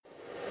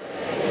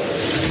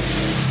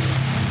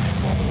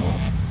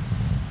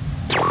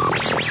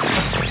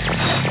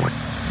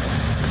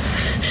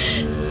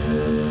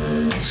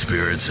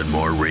Spirits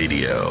and More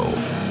Radio.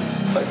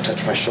 If I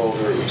touch my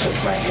shoulder, it would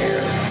touch my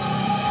hair.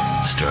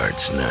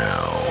 Starts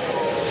now.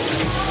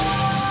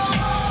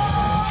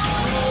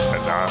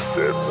 And I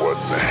said, what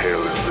the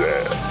hell is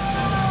that?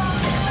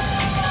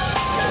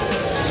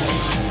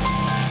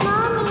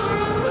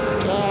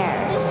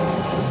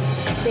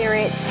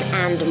 Spirits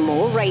and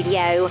More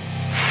Radio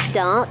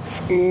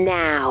starts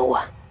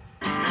now.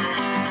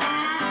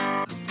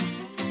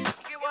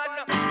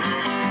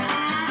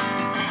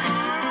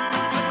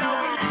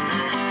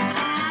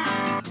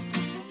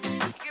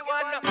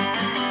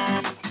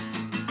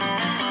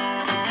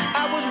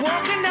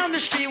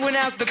 Went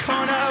out the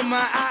corner of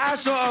my eye, I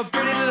saw a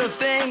pretty little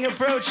thing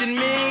approaching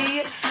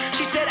me.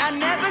 She said, I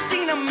never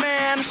seen a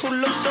man who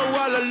looks so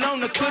all alone.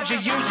 Could you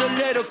use a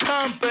little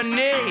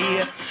company?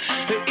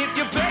 If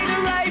you pay the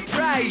right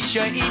price,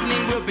 your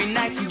evening will be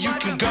nice, and you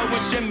can go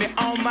and send me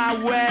on my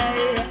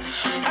way.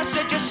 I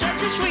said, you're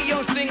such a sweet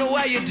young thing,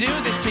 why you do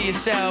this to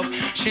yourself?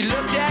 She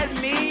looked at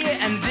me,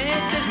 and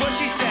this is what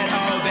she said.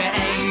 Oh, there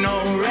ain't no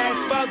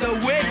rest for the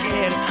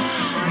wicked.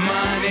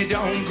 Money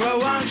don't grow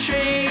on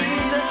trees.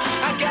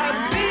 I got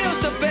bills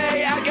to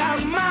pay, I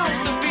got mouths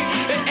to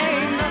feed. There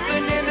ain't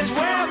nothing in this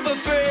world for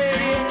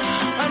free.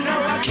 I know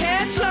I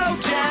can't slow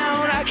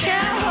down, I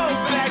can't hold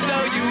back,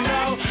 though you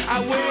know I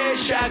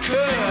wish I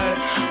could.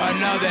 I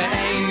know there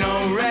ain't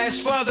no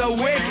rest for the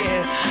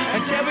wicked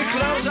until we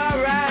close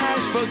our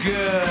eyes for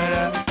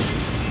good.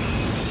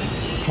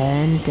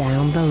 Turn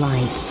down the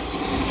lights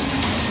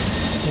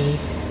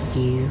if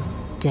you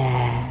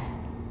dare.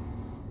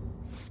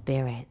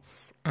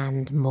 Spirits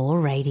and More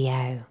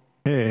Radio.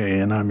 Hey,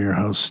 and I'm your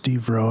host,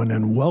 Steve Rowan,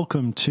 and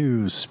welcome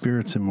to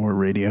Spirits and More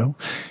Radio.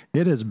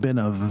 It has been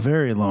a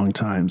very long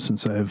time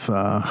since I've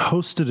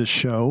hosted a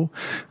show.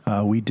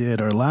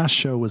 Our last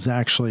show was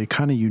actually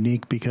kind of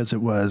unique because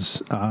it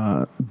was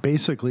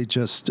basically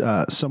just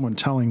someone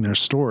telling their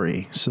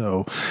story.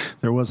 So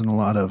there wasn't a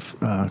lot of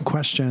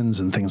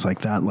questions and things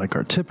like that, like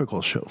our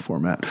typical show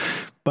format.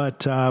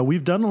 But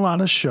we've done a lot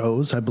of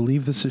shows. I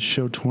believe this is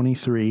show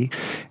 23,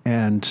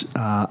 and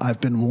I've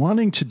been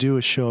wanting to do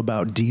a show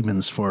about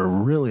demons for a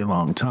really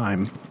long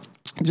time.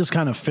 It just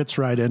kind of fits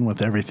right in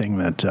with everything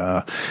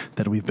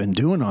that we've been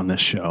doing on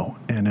this show.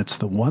 And it's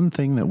the one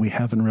thing that we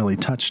haven't really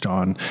touched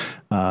on,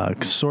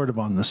 sort of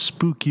on the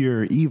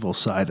spookier evil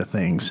side of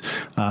things.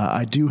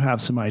 I do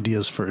have some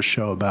ideas for a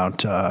show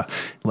about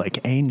like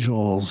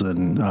angels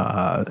and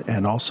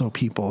also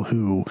people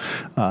who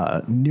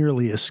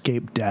nearly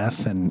escape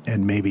death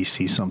and maybe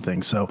see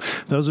something. So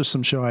those are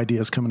some show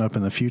ideas coming up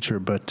in the future.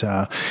 But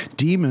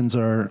demons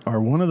are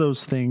one of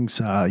those things,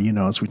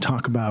 as we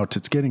talk about,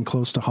 it's getting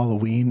close to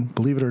Halloween.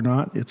 Believe it or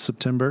not, it's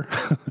September.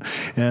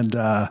 And,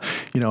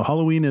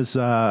 Halloween is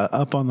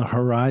up on the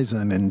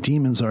horizon, and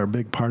demons are a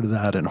big part of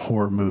that in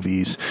horror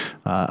movies.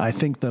 I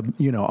think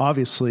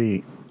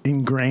obviously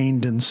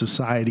ingrained in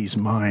society's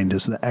mind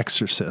is The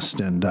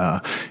Exorcist, and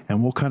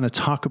we'll kind of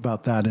talk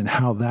about that and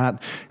how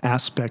that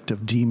aspect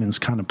of demons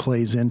kind of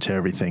plays into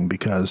everything,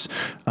 because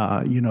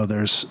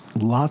there's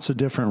lots of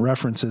different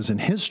references in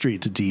history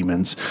to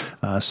demons,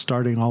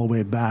 starting all the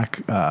way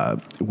back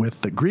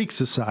with the Greek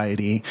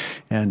society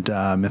and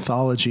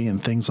mythology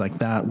and things like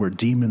that, where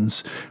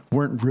demons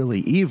weren't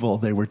really evil.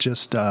 They were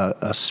just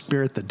a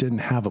spirit that didn't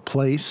have a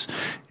place,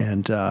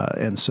 and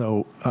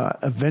so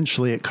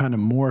eventually it kind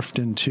of morphed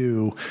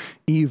into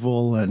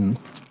evil and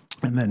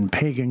then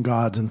pagan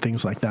gods and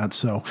things like that.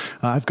 So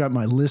I've got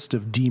my list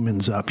of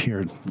demons up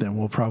here. Then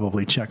we'll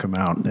probably check them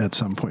out at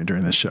some point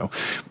during this show.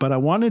 But I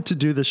wanted to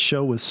do this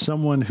show with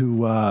someone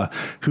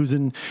who's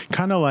in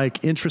kind of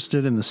like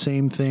interested in the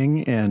same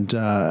thing, and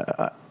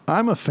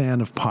I'm a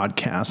fan of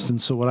podcasts,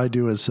 and so what I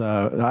do is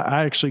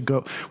I actually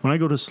when I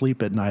go to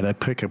sleep at night, I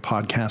pick a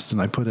podcast and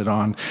I put it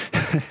on,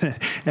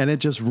 and it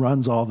just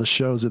runs all the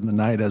shows in the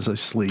night as I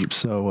sleep.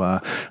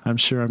 So I'm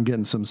sure I'm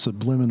getting some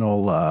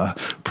subliminal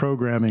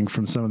programming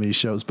from some of these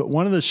shows. But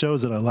one of the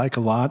shows that I like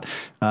a lot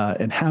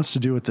and has to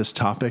do with this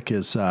topic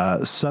is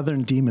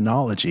Southern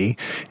Demonology,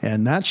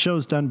 and that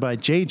show's done by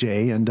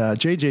JJ. And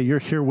JJ, you're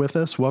here with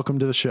us. Welcome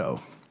to the show.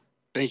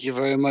 Thank you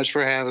very much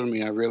for having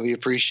me. I really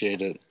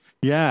appreciate it.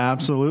 Yeah,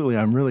 absolutely.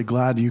 I'm really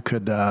glad you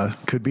could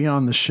be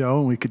on the show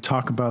and we could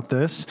talk about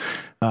this.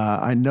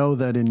 I know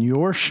that in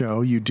your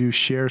show, you do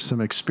share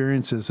some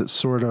experiences that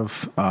sort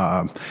of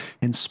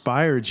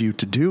inspired you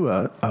to do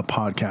a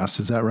podcast.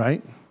 Is that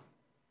right?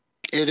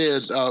 It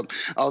is,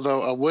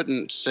 although I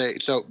wouldn't say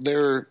so.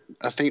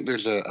 I think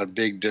there's a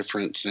big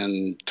difference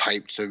in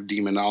types of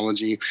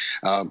demonology.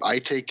 I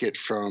take it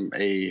from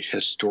a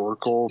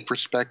historical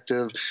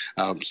perspective.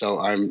 So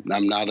I'm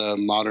not a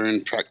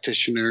modern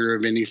practitioner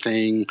of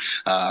anything.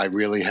 I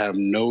really have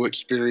no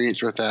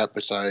experience with that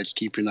besides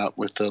keeping up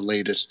with the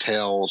latest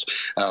tales.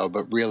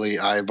 But really,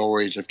 I've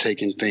always have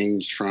taken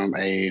things from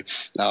a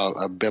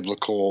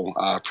biblical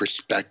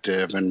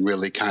perspective and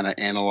really kind of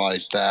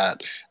analyzed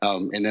that.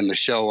 And in the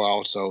show,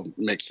 I also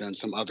mix in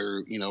some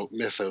other,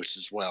 mythos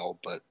as well.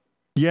 But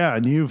yeah,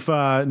 and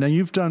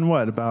you've done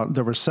what?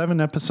 There were 7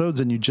 episodes,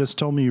 and you just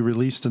told me you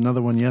released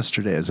another one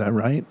yesterday. Is that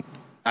right?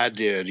 I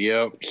did,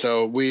 yep.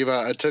 So we've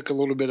I took a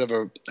little bit of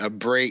a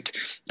break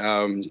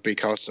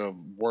because of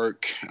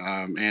work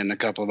and a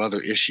couple of other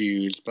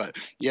issues. But,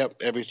 yep,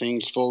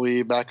 everything's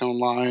fully back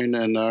online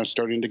and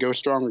starting to go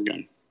strong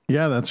again.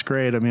 Yeah, that's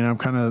great. I mean, I'm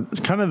kind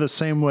of the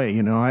same way.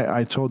 You know,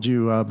 I told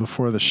you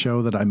before the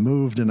show that I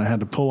moved and I had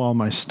to pull all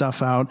my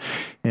stuff out.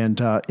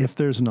 And if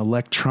there's an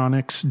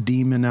electronics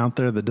demon out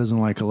there that doesn't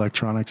like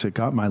electronics, it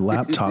got my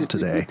laptop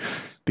today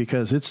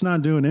because it's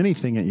not doing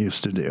anything it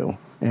used to do.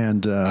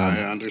 And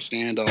I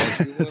understand all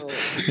too well.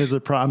 There's a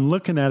problem. I'm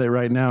looking at it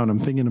right now, and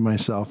I'm thinking to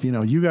myself, you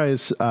know, you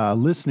guys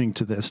listening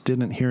to this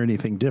didn't hear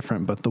anything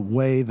different, but the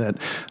way that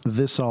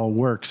this all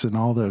works and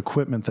all the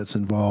equipment that's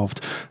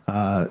involved,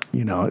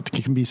 you know, it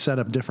can be set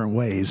up different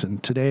ways.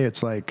 And today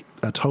it's like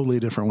a totally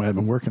different way. I've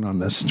been working on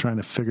this, trying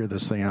to figure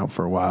this thing out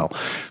for a while.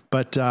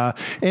 But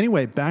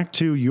anyway, back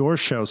to your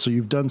show. So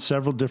you've done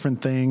several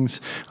different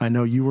things. I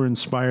know you were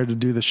inspired to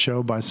do the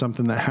show by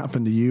something that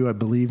happened to you, I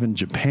believe, in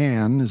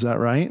Japan. Is that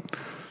right?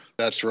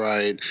 That's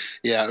right.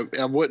 Yeah,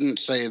 I wouldn't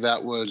say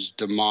that was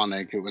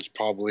demonic. It was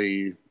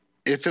probably,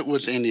 if it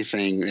was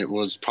anything, it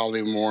was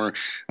probably more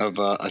of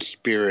a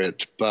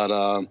spirit.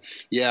 But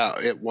yeah,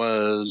 it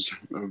was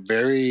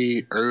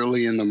very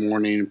early in the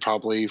morning,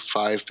 probably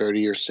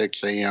 5:30 or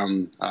 6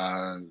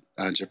 a.m.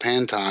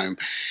 Japan time,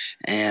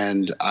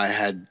 and I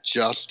had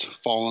just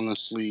fallen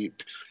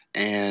asleep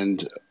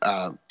and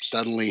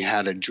suddenly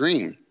had a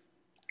dream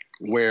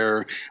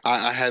where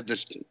I had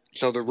this.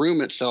 So the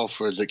room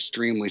itself was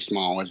extremely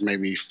small. It was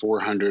maybe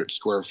 400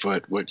 square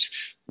foot,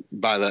 which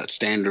by that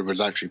standard was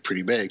actually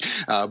pretty big.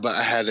 But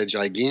I had a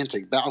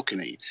gigantic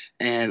balcony,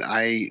 and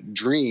I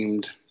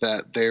dreamed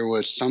that there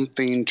was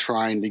something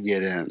trying to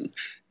get in.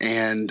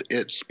 And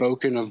it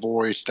spoke in a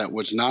voice that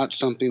was not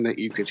something that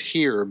you could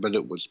hear, but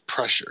it was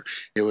pressure.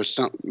 It was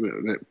something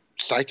that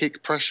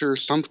psychic pressure,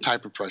 some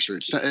type of pressure.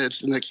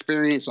 It's an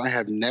experience I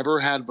have never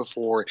had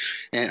before,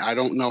 and I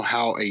don't know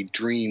how a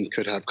dream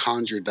could have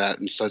conjured that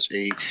in such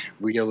a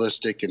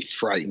realistic and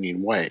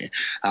frightening way.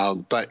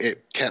 But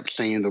it kept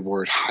saying the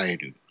word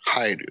Haidu,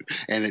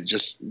 and it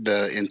just,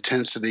 the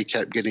intensity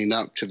kept getting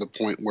up to the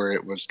point where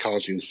it was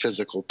causing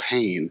physical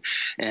pain.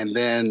 And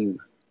then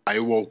I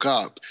woke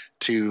up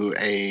to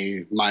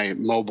my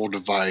mobile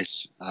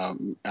device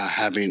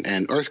having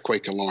an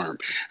earthquake alarm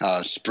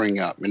spring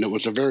up, and it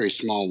was a very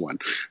small one.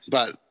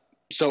 But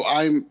so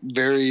I'm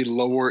very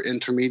lower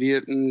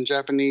intermediate in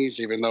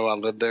Japanese, even though I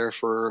lived there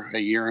for a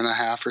year and a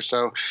half or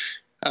so.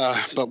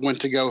 But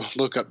went to go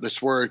look up this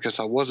word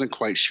because I wasn't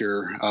quite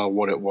sure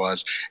what it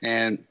was,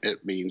 and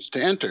it means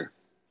to enter.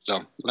 So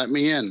let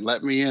me in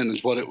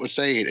is what it was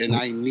saying, and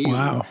I knew.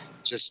 Wow.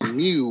 Just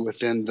knew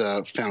within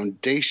the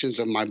foundations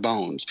of my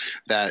bones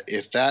that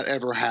if that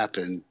ever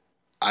happened,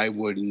 I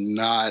would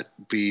not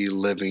be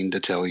living to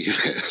tell you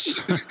this.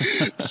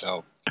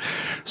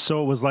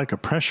 So it was like a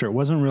pressure. It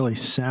wasn't really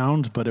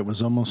sound, but it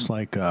was almost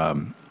like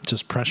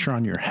just pressure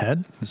on your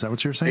head. Is that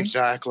what you're saying?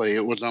 Exactly.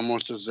 It was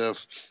almost as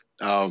if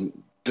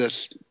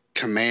this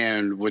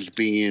command was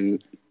being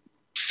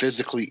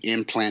physically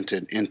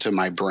implanted into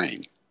my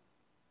brain.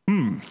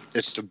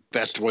 It's the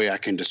best way I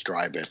can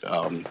describe it.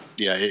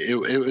 Yeah,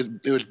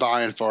 it was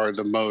by and far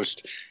the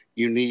most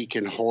unique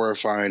and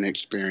horrifying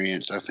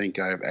experience I think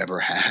I've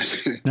ever had.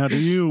 Now,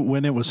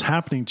 when it was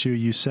happening to you,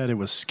 you said it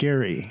was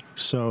scary.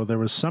 So there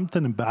was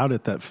something about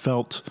it that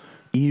felt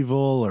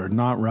evil or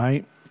not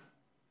right?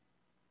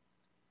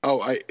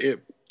 Oh,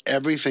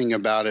 everything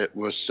about it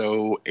was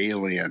so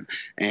alien.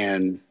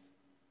 And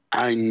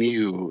I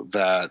knew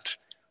that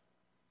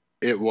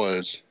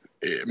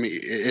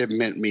it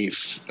meant me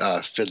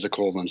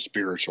physical and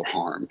spiritual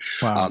harm.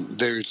 Wow.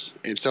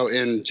 So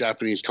in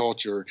Japanese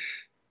culture,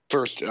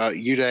 first,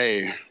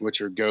 yurei,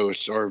 which are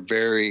ghosts, are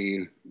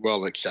very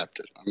well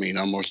accepted. I mean,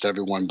 almost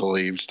everyone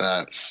believes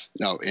that,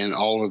 in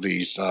all of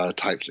these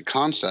types of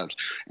concepts.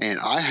 And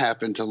I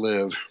happen to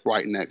live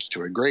right next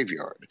to a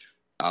graveyard,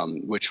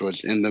 which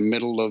was in the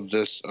middle of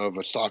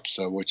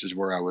Asakusa, which is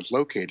where I was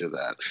located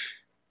at.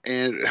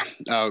 And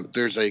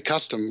there's a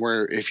custom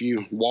where if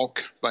you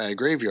walk by a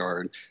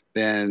graveyard,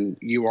 then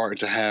you are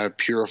to have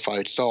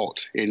purified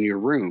salt in your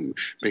room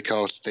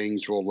because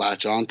things will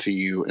latch onto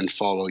you and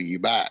follow you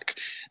back.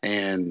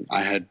 And I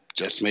had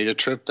just made a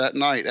trip that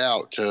night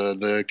out to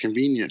the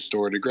convenience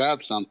store to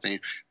grab something,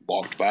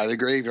 walked by the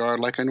graveyard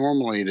like I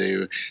normally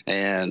do,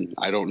 and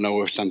I don't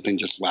know if something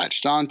just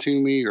latched onto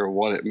me or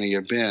what it may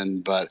have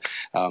been, but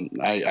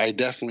I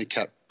definitely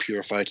kept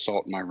purified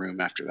salt in my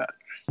room after that.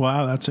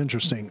 Wow, that's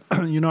interesting.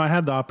 I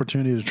had the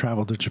opportunity to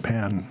travel to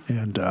Japan,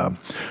 and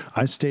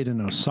I stayed in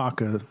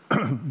Osaka,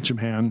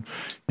 Japan,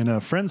 in a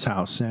friend's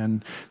house,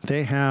 and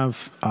they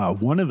have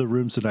one of the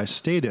rooms that I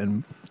stayed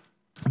in,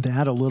 they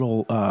had a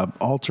little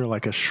altar,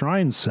 like a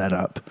shrine set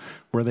up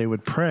where they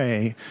would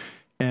pray,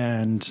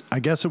 and I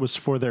guess it was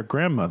for their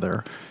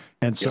grandmother.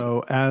 And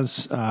so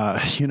as,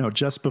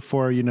 just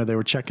before, they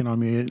were checking on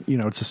me,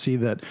 to see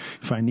that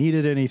if I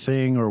needed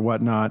anything or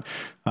whatnot,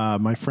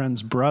 my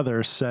friend's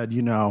brother said,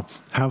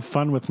 have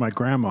fun with my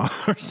grandma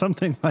or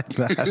something like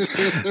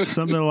that.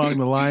 Something along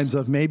the lines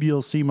of maybe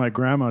you'll see my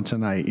grandma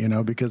tonight,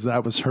 because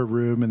that was her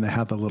room and they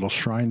had the little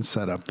shrine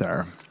set up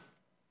there.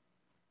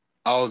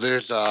 Oh,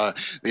 there's a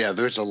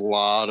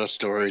lot of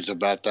stories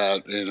about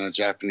that in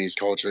Japanese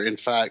culture. In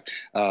fact,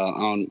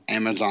 on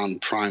Amazon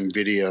Prime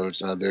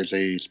Videos, there's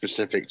a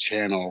specific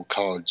channel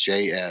called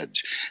J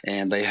Edge,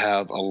 and they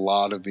have a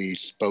lot of these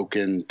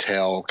spoken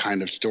tell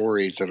kind of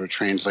stories that are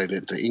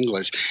translated to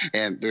English.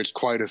 And there's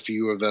quite a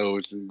few of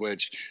those in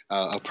which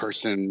a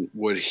person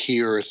would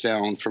hear a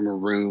sound from a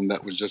room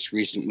that was just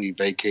recently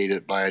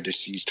vacated by a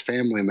deceased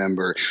family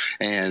member,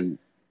 and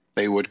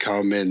they would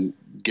come and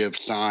give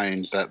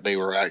signs that they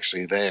were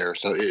actually there.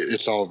 So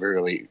it's all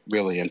really,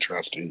 really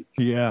interesting.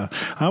 Yeah.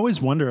 I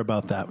always wonder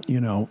about that,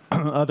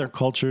 other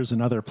cultures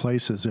and other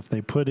places, if they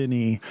put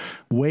any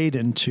weight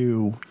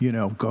into,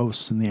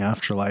 ghosts in the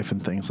afterlife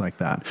and things like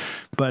that.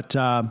 But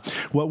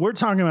what we're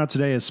talking about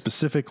today is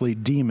specifically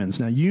demons.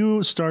 Now,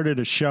 you started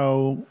a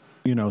show,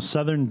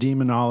 Southern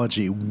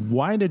Demonology.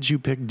 Why did you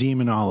pick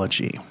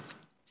demonology?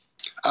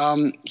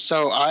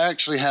 So I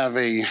actually have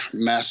a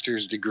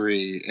master's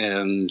degree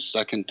in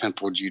Second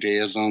Temple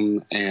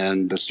Judaism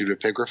and the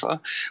Pseudepigrapha,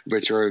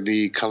 which are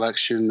the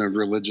collection of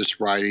religious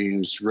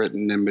writings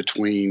written in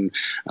between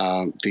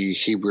the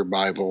Hebrew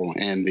Bible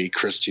and the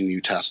Christian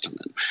New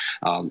Testament.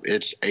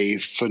 It's a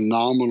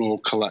phenomenal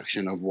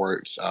collection of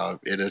works.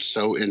 It is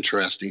so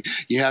interesting.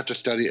 You have to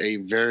study a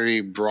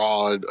very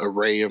broad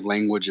array of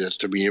languages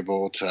to be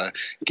able to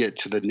get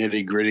to the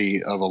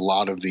nitty-gritty of a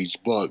lot of these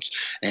books,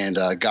 and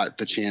got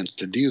the chance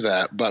to do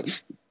that.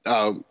 But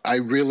I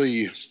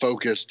really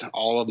focused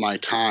all of my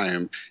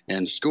time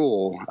in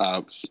school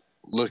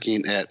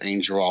looking at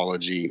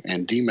angelology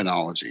and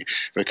demonology,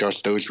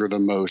 because those were the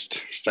most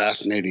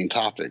fascinating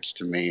topics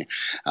to me.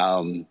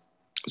 And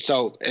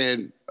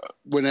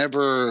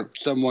whenever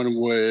someone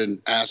would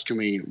ask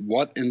me,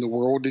 what in the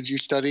world did you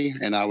study?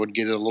 And I would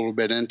get a little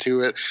bit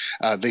into it.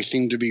 They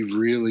seemed to be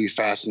really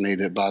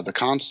fascinated by the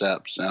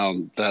concepts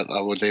that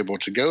I was able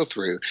to go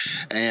through.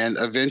 And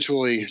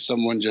eventually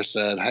someone just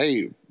said,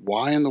 hey,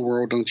 why in the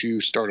world don't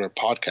you start a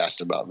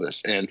podcast about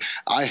this? And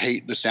I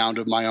hate the sound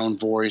of my own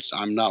voice.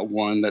 I'm not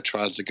one that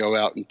tries to go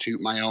out and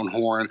toot my own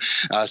horn.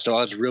 So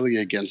I was really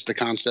against the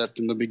concept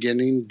in the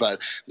beginning.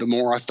 But the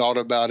more I thought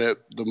about it,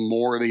 the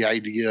more the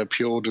idea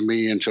appealed to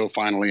me, until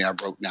finally I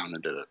broke down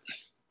and did it.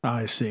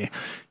 I see.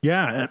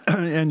 Yeah.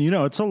 And,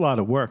 it's a lot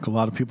of work. A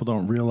lot of people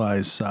don't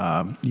realize,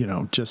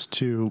 just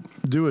to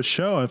do a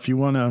show, if you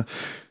want to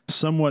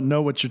somewhat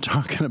know what you're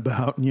talking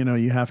about,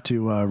 you have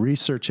to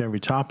research every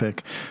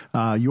topic.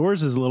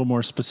 Yours is a little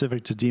more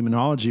specific to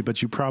demonology,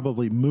 but you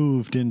probably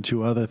moved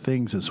into other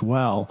things as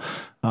well,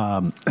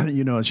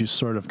 as you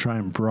sort of try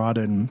and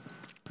broaden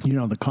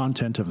the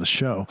content of the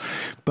show.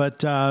 But,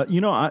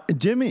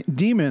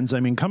 demons,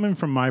 coming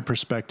from my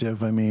perspective,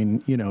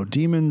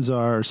 demons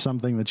are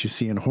something that you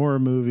see in horror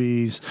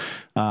movies.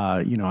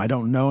 I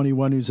don't know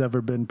anyone who's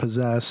ever been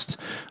possessed.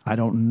 I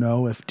don't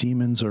know if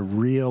demons are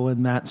real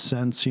in that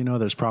sense.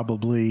 There's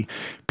probably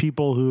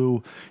people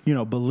who,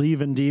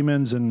 believe in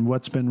demons and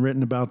what's been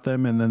written about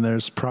them. And then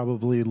there's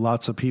probably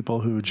lots of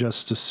people who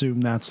just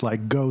assume that's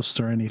like ghosts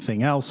or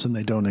anything else and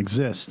they don't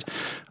exist.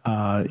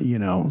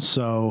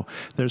 So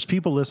there's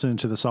people listening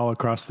to this all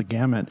across the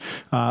gamut.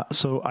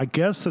 So I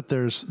guess that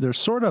there's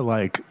sort of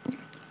like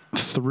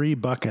three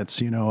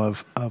buckets,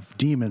 of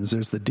demons.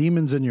 There's the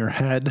demons in your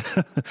head,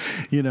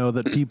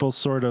 that people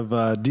sort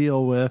of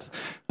deal with,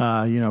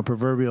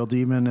 proverbial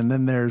demon. And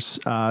then there's,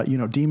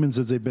 demons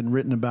as they've been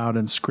written about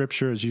in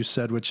scripture, as you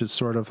said, which is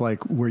sort of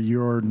like where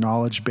your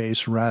knowledge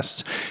base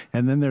rests.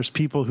 And then there's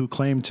people who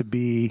claim to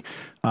be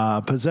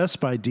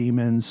possessed by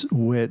demons,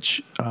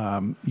 which,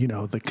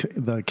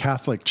 the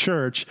Catholic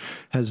Church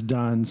has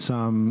done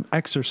some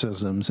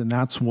exorcisms, and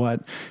that's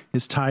what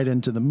is tied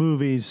into the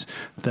movies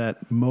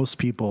that most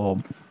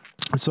people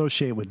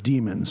associate with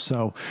demons.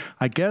 So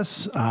I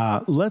guess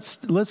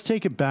let's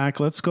take it back.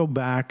 Let's go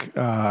back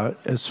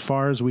as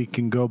far as we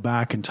can go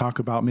back and talk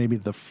about maybe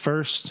the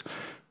first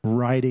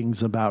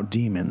writings about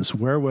demons.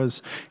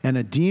 And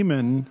a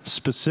demon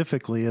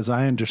specifically, as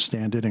I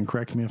understand it, and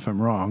correct me if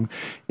I'm wrong,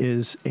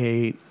 is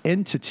a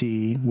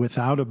entity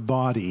without a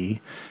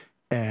body,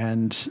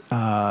 and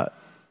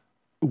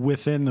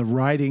within the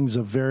writings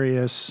of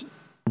various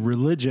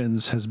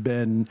religions has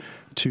been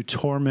to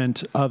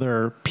torment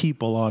other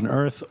people on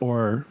earth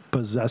or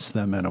possess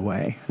them in a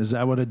way. Is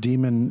that what a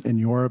demon, in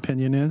your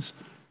opinion, is?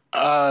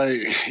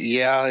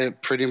 Yeah,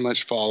 it pretty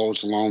much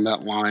follows along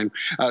that line.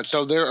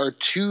 So there are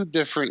two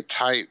different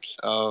types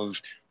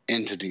of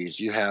entities.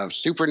 You have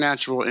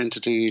supernatural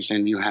entities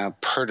and you have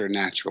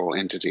preternatural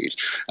entities.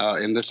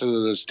 And this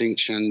is a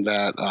distinction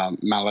that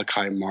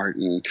Malachi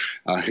Martin,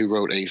 who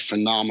wrote a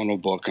phenomenal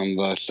book on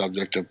the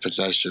subject of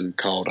possession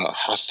called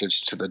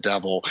Hostage to the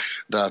Devil,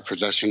 the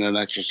Possession and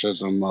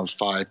Exorcism of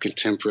 5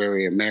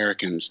 Contemporary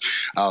Americans,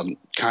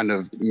 kind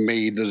of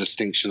made the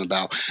distinction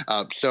about.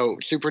 So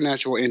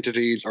supernatural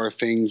entities are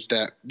things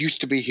that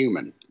used to be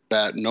human,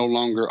 that no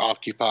longer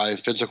occupy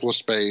physical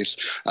space,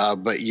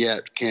 but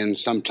yet can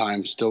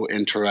sometimes still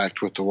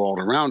interact with the world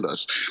around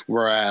us.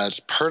 Whereas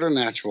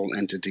preternatural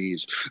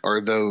entities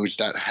are those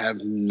that have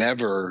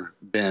never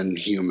been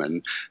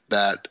human,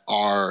 that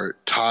are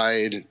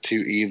tied to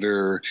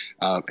either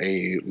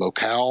a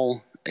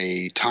locale,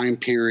 a time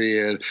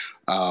period,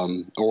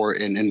 or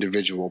an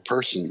individual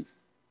person.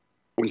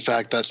 In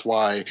fact, that's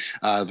why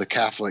the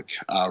Catholic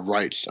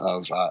rites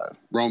of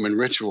Roman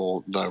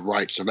ritual, the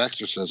rites of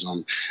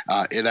exorcism,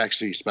 it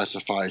actually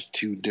specifies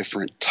 2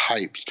 different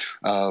types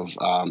of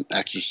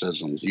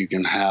exorcisms. You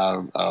can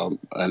have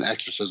an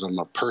exorcism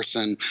of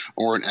person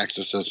or an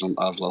exorcism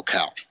of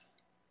locale.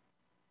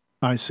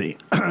 I see.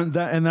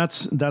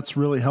 That's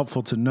really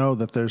helpful to know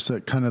that there's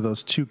kind of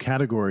those 2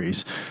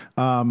 categories.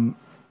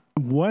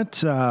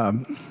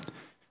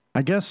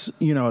 I guess,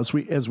 as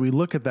we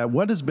look at that,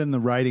 what has been the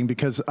writing?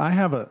 Because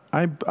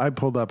I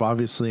pulled up,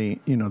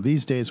 obviously,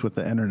 these days with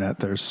the internet,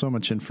 there's so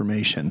much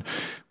information,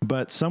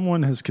 but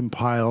someone has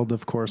compiled,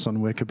 of course, on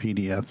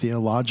Wikipedia,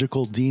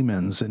 theological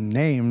demons and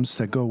names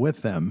that go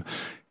with them.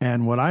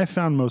 And what I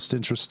found most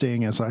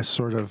interesting as I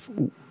sort of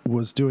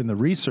was doing the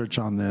research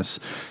on this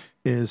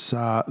is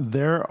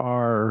there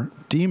are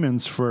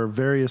demons for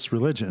various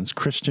religions,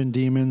 Christian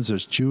demons,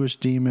 there's Jewish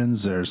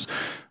demons, there's,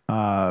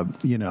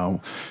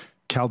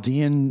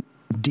 Chaldean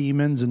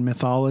demons in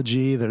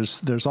mythology.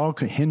 There's all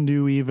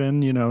Hindu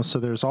even, so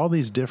there's all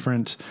these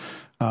different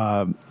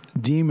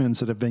demons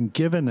that have been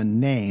given a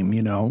name,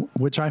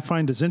 which I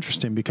find is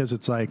interesting because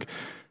it's like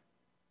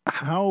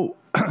how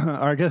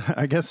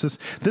I guess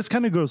this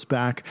kind of goes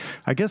back.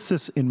 I guess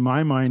this in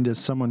my mind is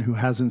someone who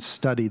hasn't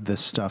studied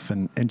this stuff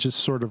and just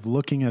sort of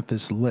looking at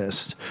this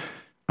list.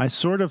 I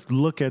sort of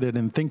look at it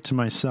and think to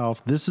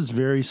myself, this is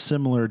very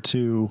similar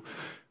to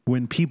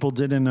when people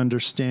didn't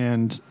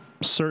understand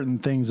certain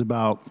things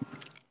about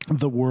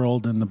the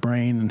world and the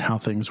brain and how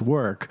things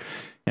work.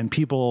 And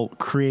people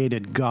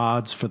created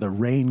gods for the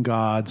rain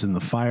gods and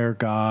the fire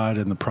god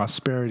and the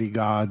prosperity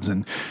gods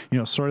and,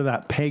 sort of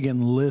that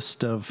pagan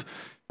list of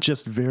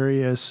just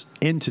various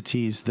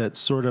entities that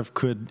sort of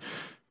could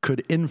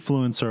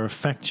influence or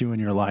affect you in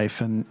your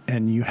life. And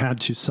you had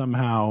to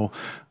somehow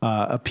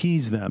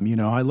appease them.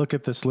 I look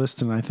at this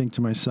list and I think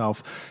to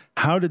myself,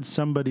 how did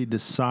somebody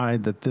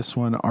decide that this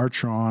one,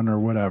 Archon or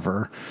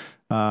whatever,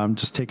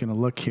 just taking a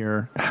look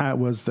here,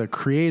 was the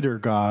creator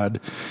god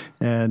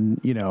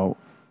and,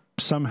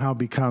 somehow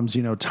becomes,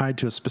 tied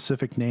to a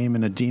specific name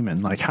and a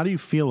demon? Like, how do you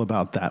feel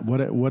about that?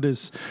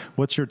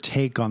 What's your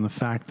take on the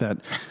fact that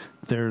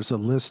there's a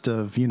list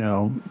of,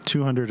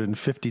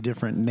 250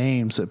 different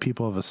names that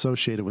people have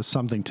associated with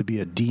something to be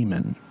a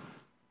demon?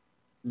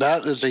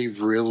 That is a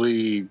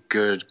really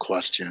good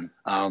question.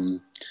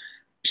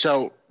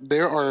 So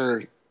there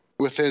are,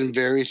 within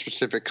very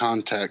specific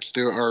contexts,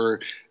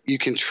 you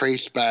can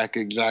trace back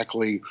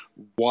exactly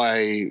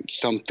why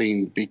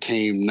something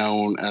became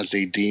known as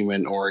a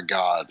demon or a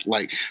god.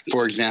 Like,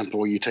 for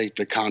example, you take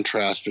the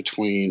contrast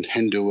between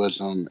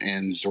Hinduism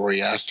and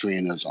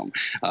Zoroastrianism.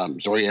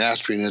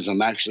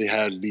 Zoroastrianism actually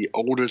has the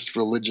oldest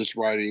religious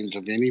writings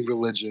of any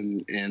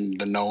religion in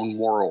the known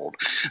world.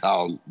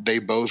 They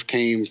both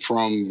came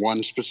from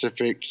one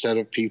specific set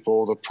of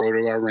people, the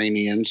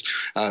Proto-Iranians.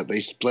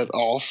 They split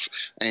off,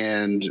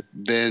 and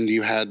then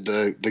you had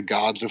the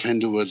gods of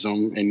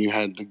Hinduism, and you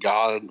had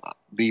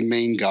the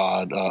main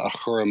god,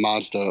 Ahura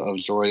Mazda of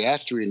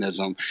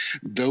Zoroastrianism.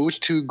 Those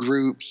 2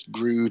 groups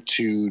grew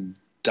to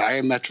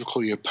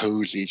diametrically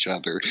oppose each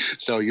other.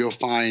 So you'll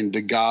find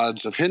the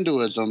gods of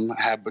Hinduism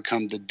have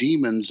become the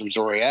demons of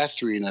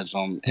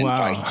Zoroastrianism and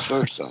vice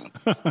versa.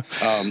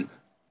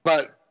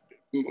 But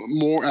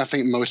I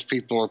think most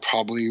people are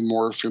probably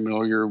more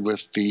familiar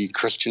with the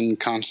Christian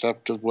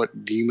concept of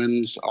what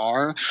demons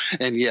are.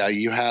 And yeah,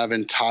 you have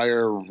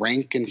entire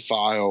rank and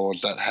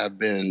files that have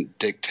been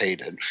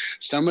dictated.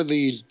 Some of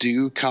these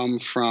do come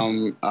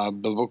from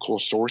biblical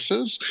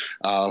sources.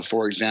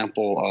 For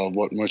example,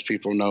 what most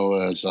people know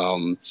as,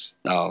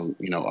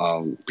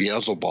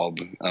 Beelzebub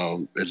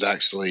is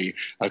actually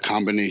a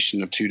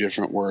combination of 2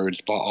 different words,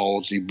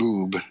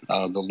 Baal-zebub,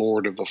 the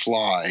Lord of the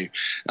Fly,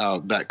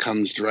 that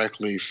comes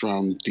directly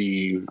from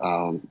the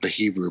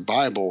Hebrew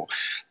Bible.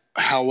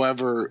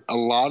 However, a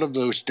lot of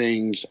those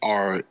things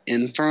are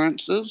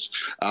inferences.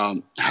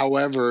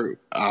 However,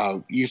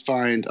 you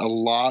find a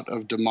lot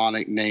of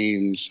demonic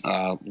names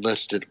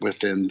listed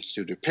within the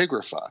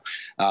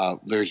pseudepigrapha.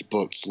 There's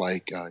books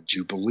like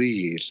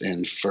Jubilees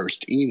and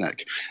First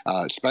Enoch,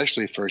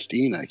 especially First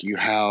Enoch. You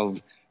have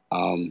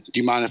Do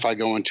you mind if I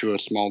go into a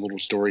small little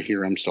story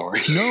here? I'm sorry.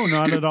 No,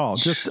 not at all.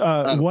 Just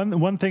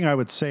one thing I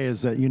would say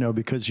is that,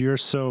 because you're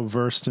so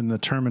versed in the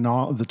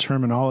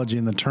terminology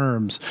and the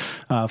terms,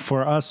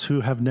 for us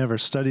who have never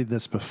studied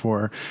this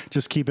before,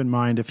 just keep in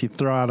mind, if you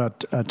throw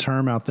out a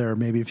term out there,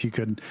 maybe if you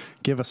could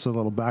give us a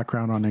little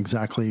background on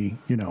exactly,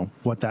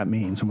 what that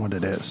means and what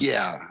it is.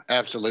 Yeah,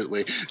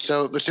 absolutely.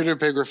 So the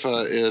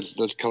pseudepigrapha is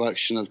this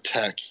collection of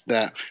texts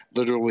that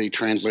literally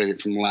translated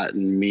from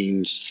Latin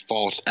means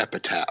false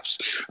epitaphs.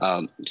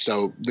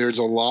 So there's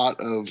a lot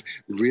of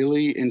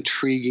really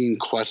intriguing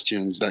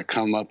questions that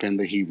come up in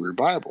the Hebrew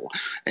Bible.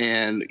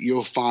 And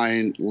you'll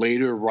find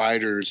later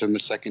writers in the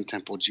Second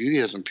Temple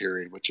Judaism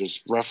period, which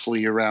is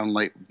roughly around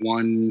like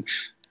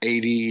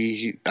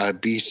 180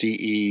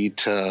 BCE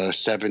to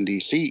 70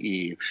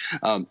 CE,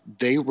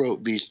 they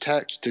wrote these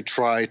texts to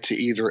try to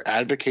either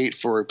advocate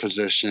for a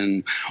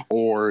position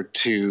or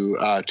to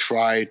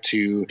try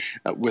to,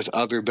 with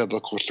other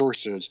biblical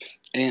sources,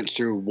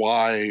 answer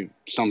why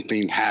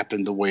something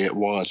happened the way it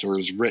was or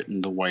is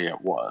written the way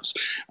it was.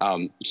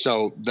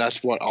 So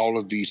that's what all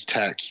of these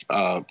texts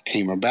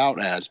came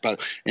about as.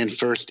 But in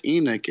First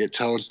Enoch, it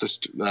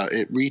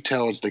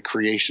retells the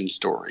creation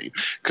story,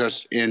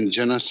 because in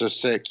Genesis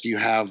 6 you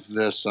have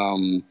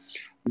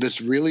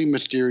this really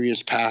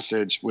mysterious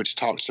passage which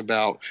talks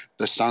about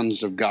the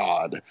sons of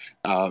God,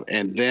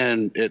 and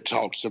then it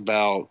talks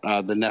about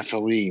the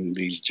Nephilim,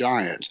 these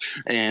giants.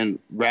 And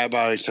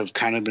rabbis have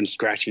kind of been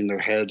scratching their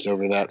heads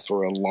over that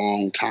for a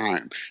long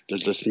time.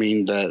 Does this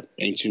mean that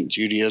ancient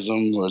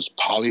Judaism was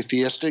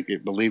polytheistic?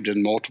 It believed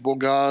in multiple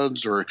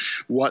gods, or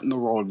what in the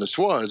world this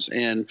was?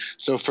 And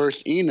so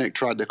First Enoch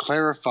tried to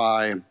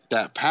clarify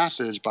that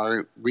passage by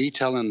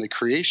retelling the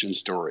creation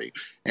story.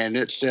 And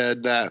it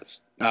said that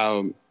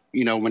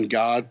when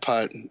God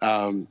put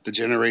the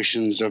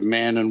generations of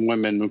men and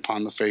women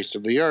upon the face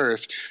of the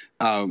earth,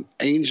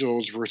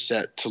 angels were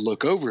set to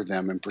look over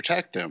them and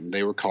protect them.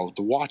 They were called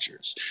the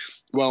Watchers.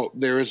 Well,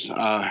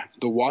 the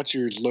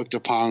Watchers looked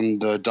upon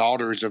the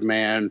daughters of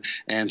man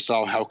and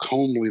saw how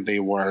comely they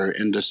were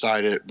and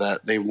decided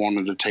that they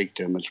wanted to take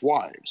them as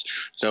wives.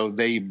 So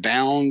they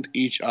bound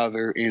each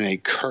other in a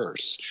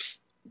curse,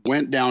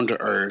 went down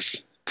to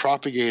earth,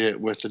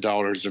 propagated with the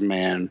daughters of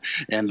man,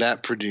 and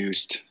that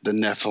produced the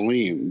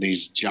Nephilim,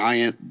 these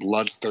giant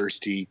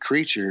bloodthirsty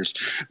creatures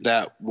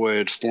that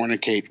would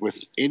fornicate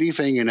with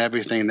anything and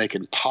everything they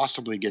could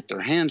possibly get their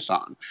hands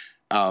on.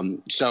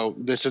 So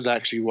this is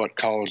actually what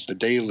caused the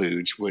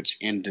deluge, which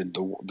ended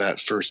that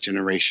first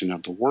generation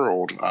of the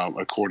world,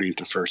 according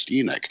to First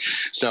Enoch.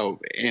 So,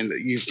 and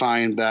you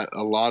find that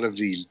a lot of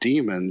these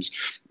demons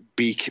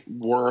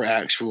were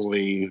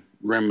actually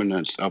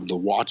remnants of the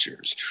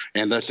Watchers.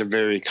 And that's a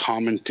very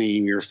common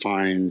theme you'll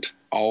find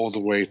all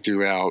the way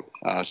throughout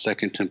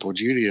Second Temple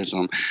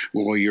Judaism,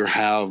 where you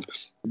have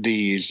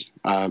these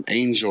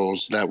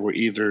angels that were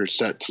either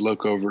set to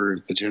look over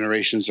the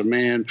generations of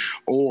man,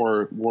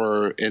 or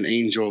were an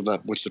angel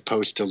that was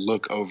supposed to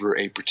look over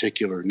a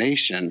particular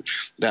nation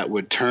that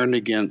would turn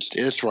against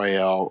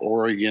Israel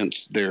or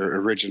against their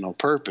original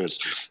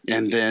purpose.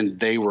 And then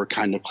they were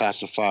kind of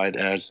classified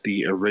as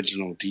the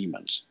original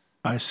demons.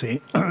 I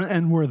see.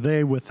 And were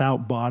they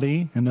without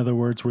body? In other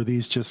words, were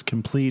these just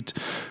complete,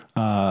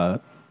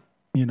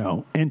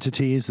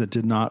 entities that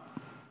did not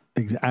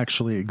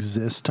actually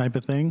exist type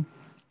of thing?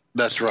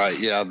 That's right.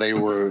 Yeah, they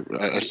were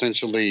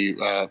essentially,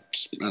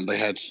 they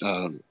had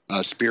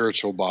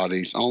spiritual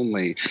bodies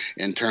only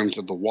in terms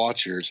of the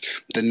Watchers.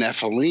 The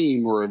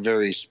Nephilim were a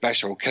very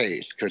special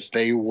case because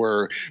they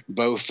were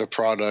both the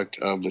product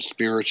of the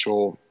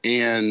spiritual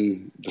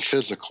and the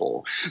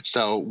physical.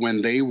 So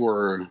when they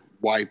were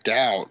wiped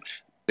out,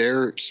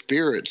 their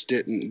spirits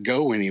didn't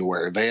go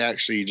anywhere. They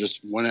actually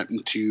just went up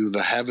into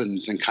the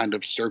heavens and kind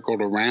of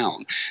circled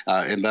around.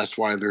 And that's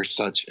why there's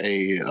such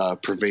a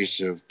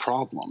pervasive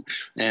problem.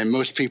 And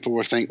most people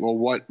would think, well,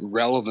 what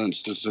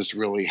relevance does this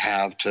really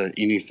have to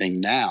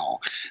anything now?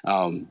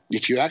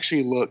 If you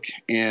actually look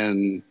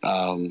in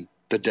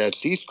the Dead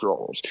Sea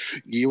Scrolls,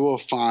 you will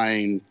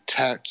find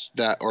texts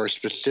that are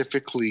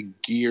specifically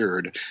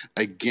geared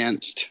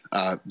against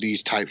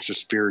these types of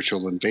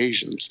spiritual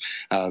invasions.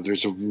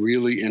 There's a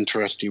really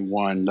interesting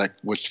one that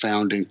was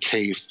found in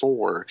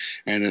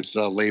K4, and it's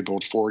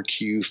labeled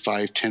 4Q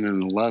 5, 10,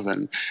 and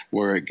 11,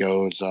 where it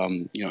goes,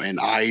 and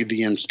I,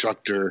 the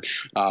instructor,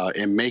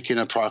 am making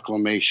a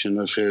proclamation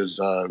of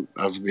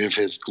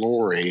his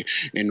glory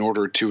in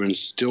order to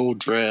instill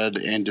dread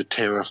and to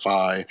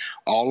terrify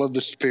all of the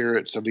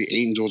spirits of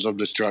the angels of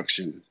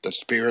destruction, the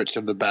spirits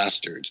of the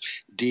bastards,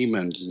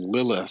 demons,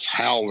 Lilith,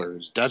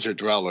 howlers, desert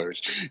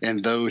dwellers,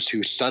 and those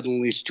who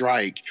suddenly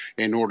strike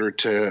in order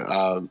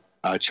to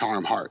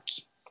charm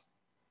hearts.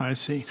 I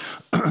see.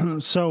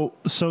 So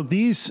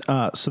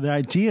the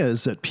idea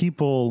is that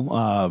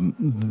people,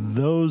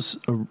 those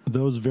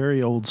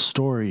very old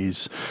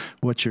stories,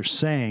 what you're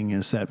saying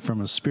is that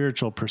from a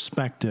spiritual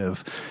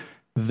perspective,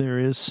 there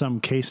is some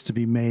case to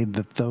be made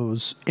that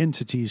those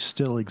entities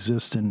still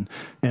exist and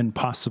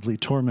possibly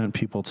torment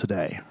people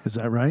today. Is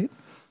that right?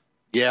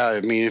 Yeah,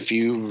 I mean, if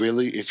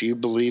you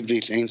believe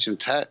these ancient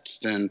texts,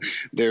 then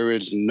there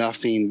is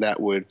nothing that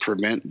would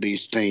prevent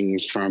these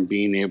things from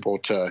being able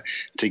to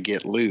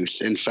get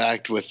loose. In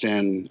fact,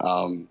 within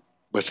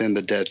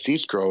the Dead Sea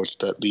Scrolls,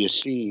 the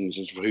Essenes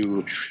is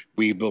who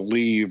we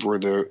believe were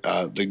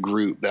the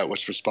group that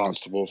was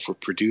responsible for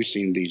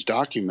producing these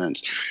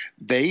documents.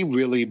 They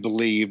really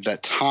believed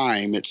that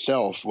time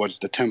itself was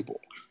the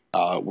temple.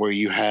 Where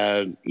you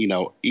had,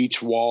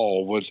 each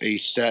wall was a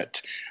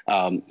set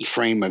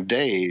frame of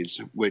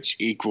days, which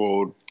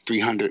equaled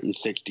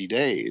 360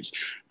 days.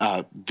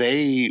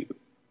 They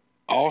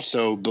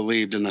also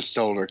believed in a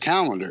solar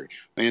calendar,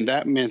 and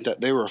that meant that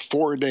there were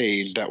 4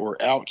 days that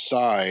were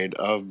outside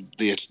of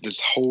this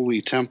holy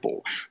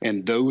temple,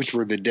 and those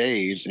were the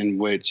days in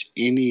which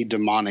any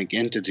demonic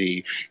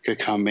entity could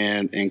come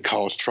in and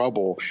cause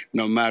trouble,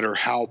 no matter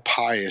how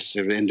pious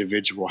an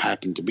individual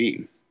happened to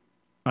be.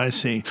 I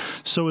see.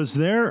 So is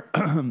there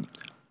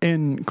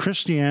in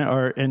Christianity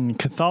or in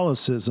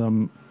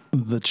Catholicism,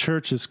 the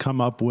church has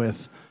come up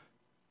with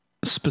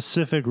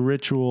specific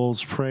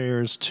rituals,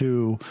 prayers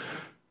to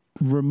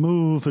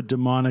remove a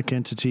demonic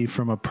entity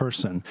from a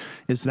person.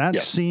 Is that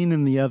seen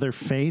in the other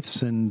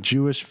faiths, in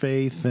Jewish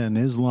faith and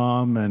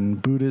Islam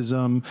and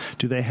Buddhism?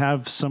 Do they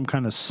have some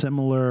kind of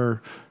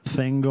similar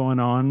thing going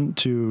on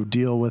to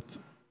deal with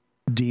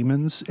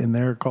demons in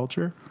their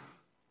culture?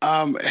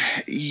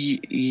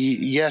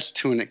 Yes,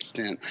 to an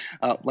extent.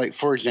 Like,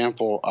 for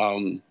example,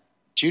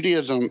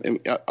 Judaism,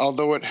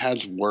 although it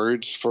has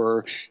words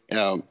for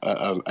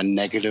a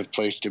negative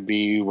place to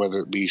be, whether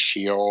it be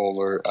Sheol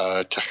or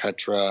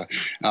Techetra,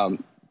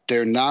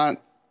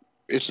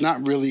 it's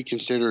not really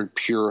considered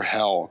pure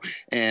hell.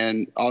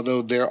 And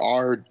although there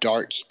are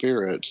dark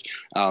spirits,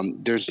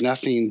 there's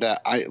nothing that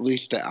at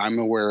least I'm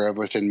aware of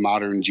within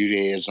modern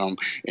Judaism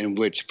in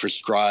which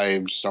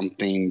prescribes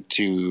something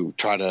to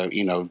try to,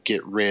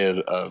 get rid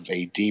of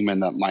a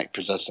demon that might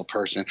possess a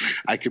person.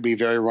 I could be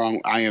very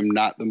wrong. I am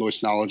not the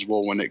most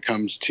knowledgeable when it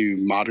comes to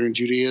modern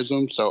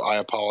Judaism, so I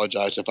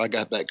apologize if I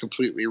got that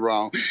completely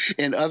wrong.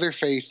 In other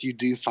faiths, you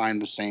do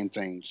find the same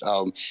things.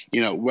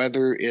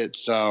 Whether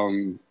it's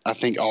I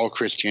think all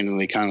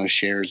Christianity kind of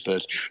shares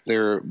this.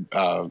 There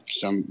are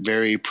some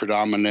very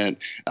predominant,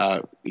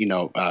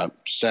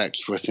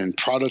 sects within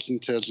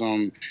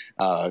Protestantism.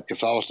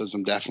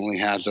 Catholicism definitely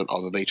has it,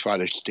 although they try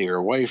to steer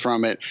away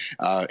from it.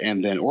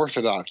 And then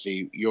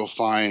Orthodoxy, you'll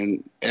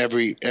find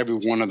every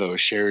one of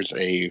those shares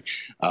a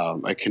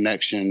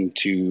connection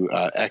to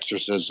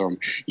exorcism.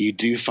 You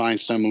do find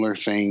similar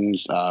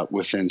things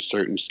within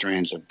certain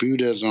strands of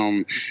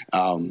Buddhism.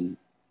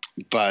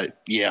 But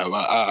yeah,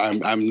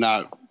 I'm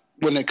not.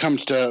 When it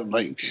comes to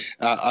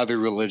other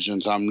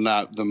religions, I'm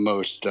not the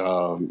most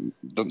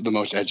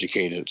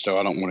educated, so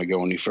I don't want to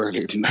go any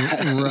further than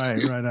that.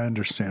 Right. I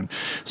understand.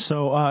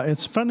 So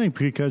it's funny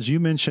because you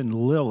mentioned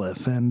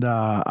Lilith, and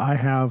I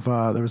have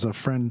there was a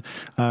friend,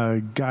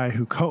 guy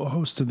who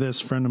co-hosted this.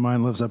 Friend of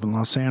mine lives up in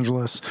Los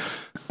Angeles,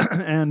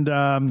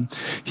 and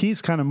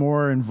he's kind of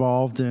more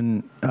involved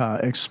in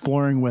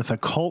exploring with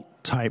occult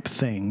type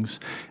things.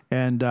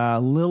 And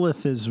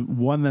Lilith is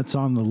one that's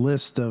on the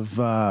list of,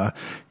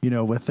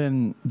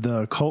 within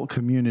the cult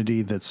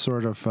community that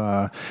sort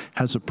of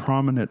has a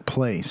prominent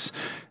place.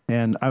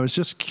 And I was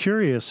just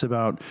curious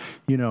about,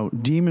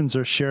 demons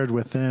are shared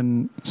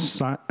within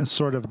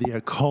sort of the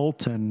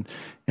occult and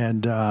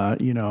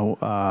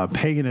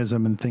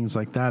paganism and things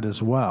like that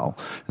as well.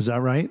 Is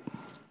that right?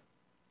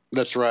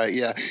 That's right.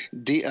 Yeah.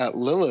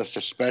 Lilith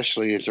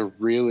especially is a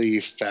really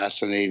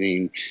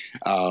fascinating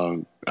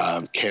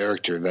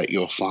character that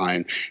you'll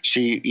find.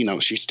 She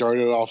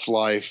started off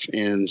life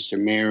in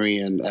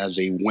Sumerian as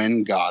a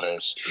wind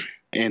goddess.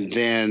 And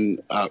then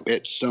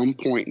at some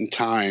point in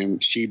time,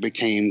 she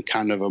became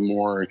kind of a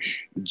more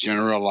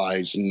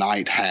generalized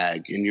night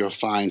hag. And you'll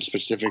find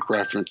specific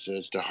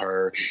references to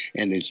her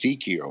in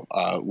Ezekiel,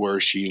 where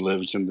she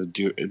lives in the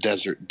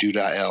desert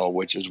Dudael,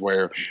 which is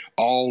where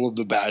all of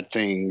the bad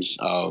things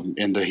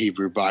in the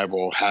Hebrew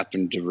Bible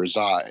happen to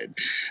reside.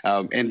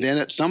 And then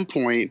at some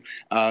point,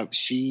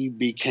 she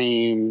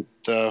became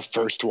the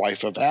first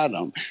wife of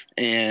Adam.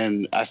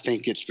 And I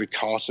think it's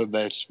because of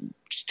this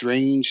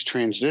strange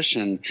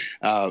transition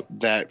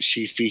that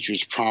she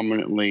features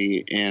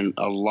prominently in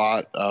a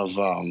lot of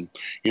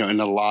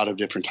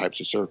different types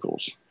of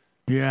circles.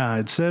 Yeah,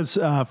 it says,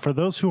 for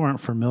those who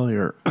aren't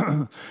familiar,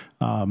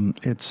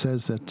 it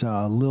says that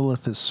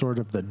Lilith is sort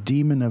of the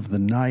demon of the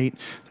night.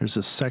 There's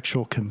a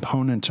sexual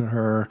component to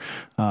her.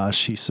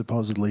 She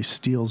supposedly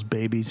steals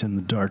babies in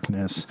the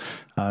darkness.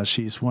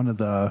 She's one of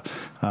the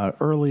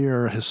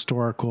earlier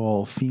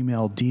historical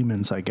female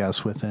demons, I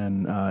guess,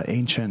 within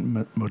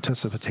ancient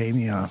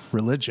Mesopotamia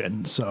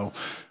religion. So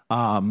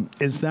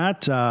is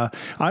that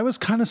I was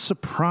kind of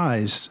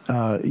surprised,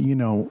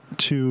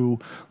 to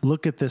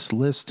look at this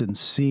list and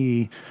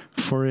see,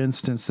 for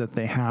instance, that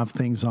they have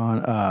things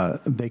on,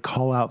 they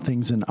call out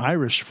things in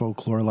Irish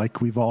folklore,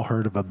 like we've all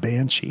heard of a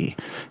banshee,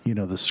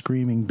 the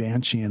screaming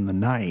banshee in the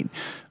night,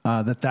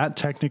 that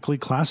technically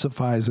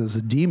classifies as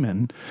a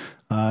demon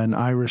in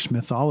Irish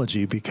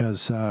mythology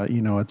because,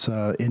 it's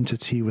an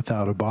entity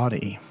without a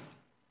body.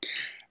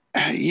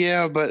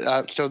 Yeah,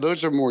 but so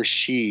those are more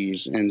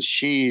she's, and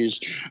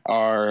she's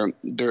are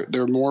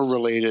they're more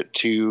related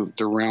to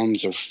the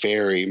realms of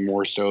fairy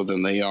more so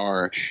than they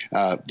are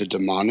the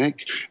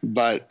demonic.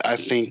 But I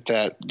think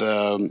that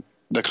the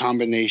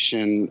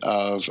combination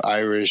of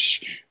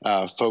Irish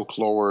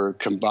folklore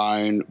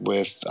combined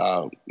with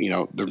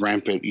the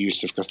rampant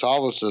use of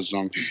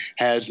Catholicism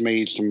has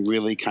made some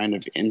really kind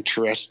of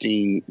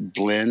interesting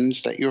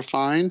blends that you'll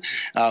find.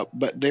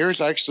 But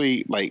there's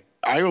actually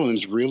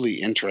Ireland's really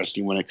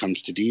interesting when it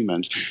comes to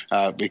demons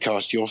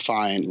because you'll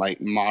find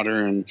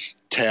modern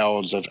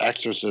tales of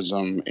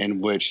exorcism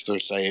in which they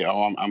say,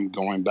 "Oh, I'm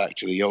going back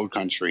to the old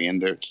country,"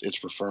 and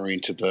it's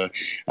referring to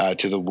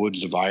the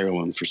woods of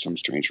Ireland for some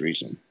strange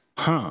reason.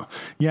 Huh.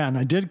 Yeah, and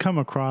I did come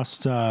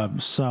across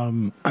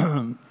some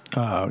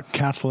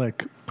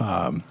Catholic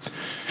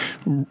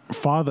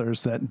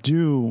fathers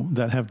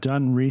that have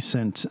done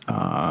recent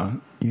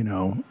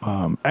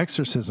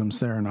exorcisms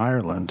there in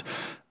Ireland.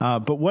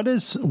 But what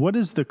is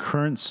the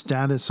current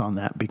status on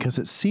that? Because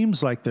it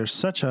seems like there's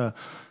such a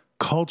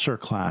culture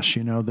clash.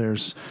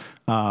 There's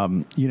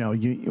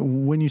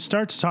when you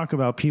start to talk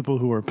about people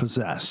who are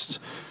possessed,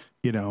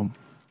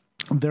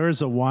 there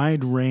is a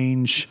wide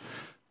range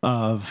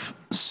of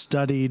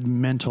studied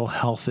mental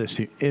health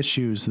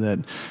issues that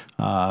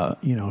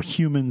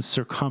humans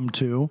succumb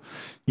to.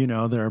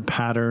 There are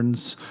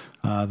patterns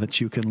that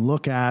you can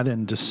look at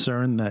and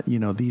discern that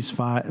these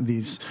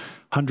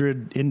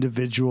 100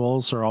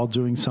 individuals are all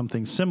doing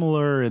something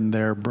similar, and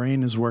their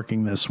brain is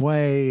working this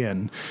way,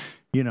 and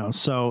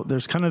so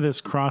there's kind of this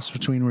cross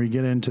between where you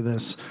get into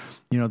this.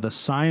 The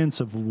science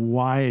of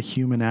why a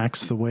human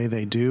acts the way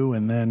they do,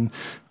 and then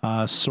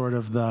sort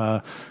of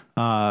the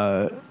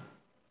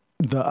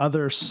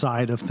other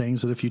side of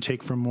things that if you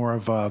take from more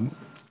of a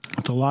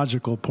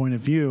theological point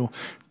of view,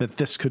 that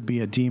this could be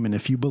a demon.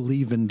 If you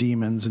believe in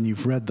demons and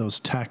you've read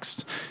those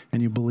texts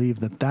and you believe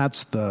that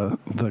that's the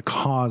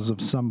cause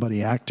of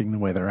somebody acting the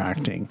way they're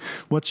acting.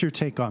 What's your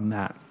take on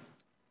that?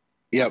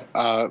 Yep.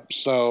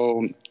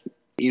 So,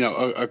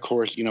 of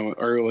course,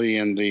 early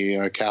in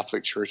the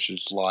Catholic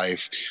Church's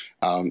life,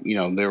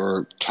 there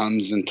were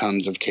tons and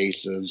tons of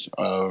cases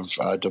of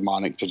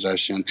demonic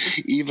possession.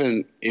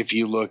 Even if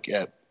you look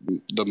at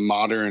the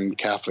modern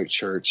Catholic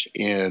Church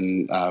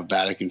in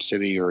Vatican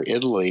City or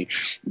Italy,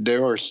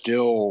 there are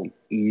still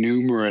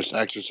numerous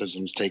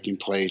exorcisms taking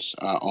place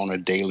on a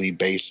daily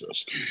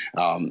basis.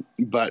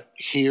 But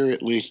here,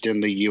 at least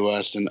in the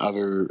U.S. and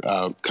other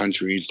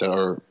countries that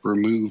are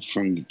removed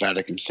from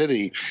Vatican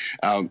City,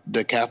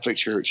 the Catholic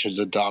Church has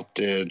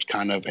adopted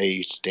kind of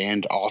a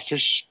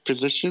standoffish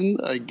position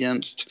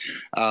against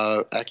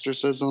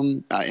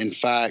exorcism. In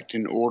fact,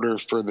 in order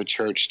for the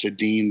church to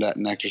deem that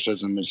an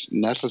exorcism is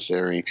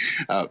necessary,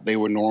 they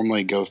would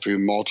normally go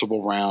through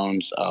multiple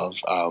rounds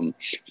of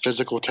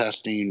physical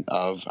testing,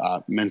 of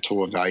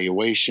mental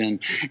evaluation,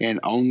 and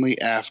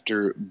only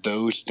after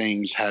those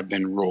things have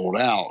been ruled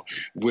out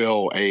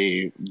will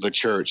the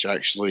church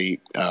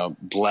actually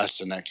bless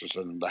an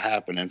exorcism to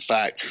happen. In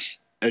fact,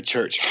 a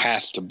church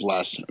has to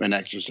bless an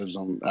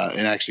exorcism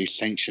and actually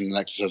sanction an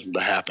exorcism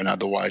to happen.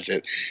 Otherwise,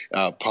 it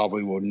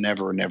probably will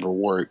never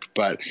work.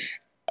 But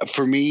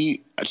for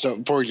me,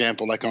 so for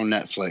example, like on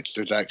Netflix,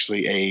 there's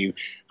actually a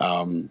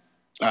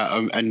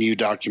new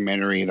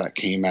documentary that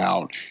came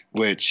out,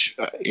 which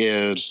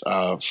is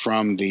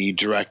from the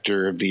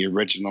director of the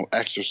original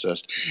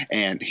Exorcist,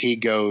 and he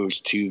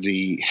goes to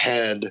the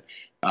head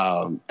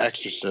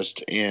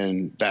exorcist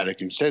in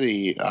Vatican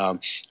City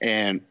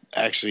and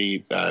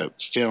actually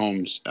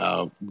films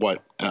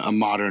what a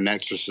modern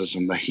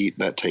exorcism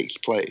that takes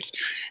place,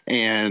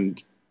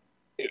 and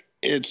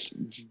it's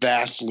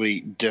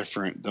vastly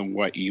different than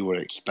what you would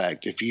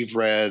expect. If you've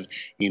read,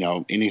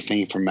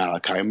 anything from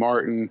Malachi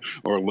Martin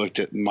or looked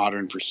at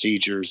modern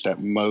procedures that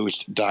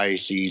most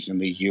dioceses in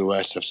the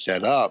U.S. have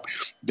set up,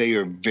 they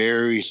are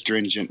very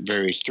stringent,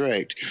 very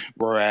strict,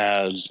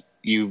 whereas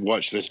you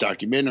watch this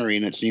documentary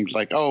and it seems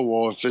like, oh,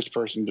 well, if this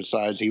person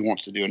decides he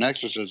wants to do an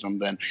exorcism,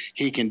 then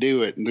he can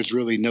do it. And there's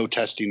really no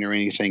testing or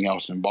anything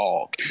else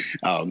involved.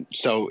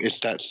 So it's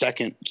that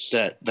second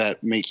set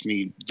that makes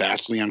me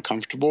vastly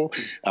uncomfortable.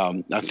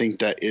 I think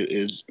that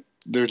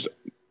there's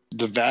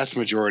the vast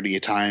majority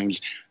of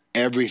times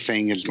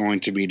everything is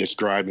going to be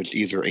described as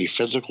either a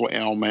physical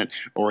ailment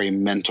or a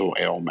mental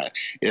ailment.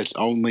 It's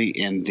only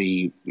in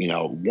the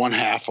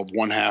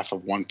 1/2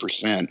 of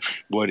 1%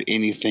 would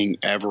anything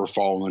ever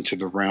fall into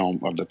the realm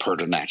of the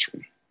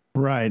preternatural.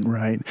 Right.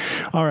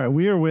 All right.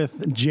 We are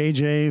with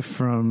JJ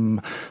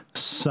from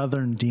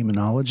Southern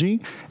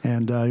Demonology,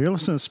 and you're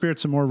listening to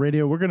Spirits and More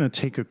Radio. We're going to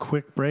take a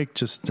quick break,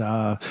 just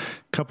a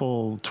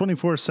couple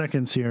 24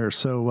 seconds here.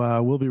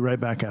 So we'll be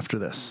right back after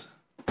this.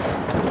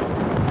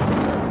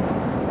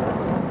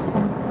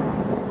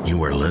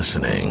 You are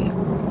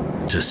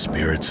listening to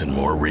Spirits and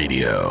More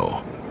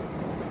Radio.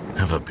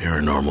 Have a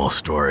paranormal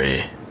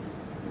story?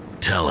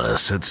 Tell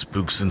us at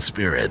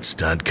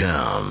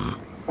spooksandspirits.com.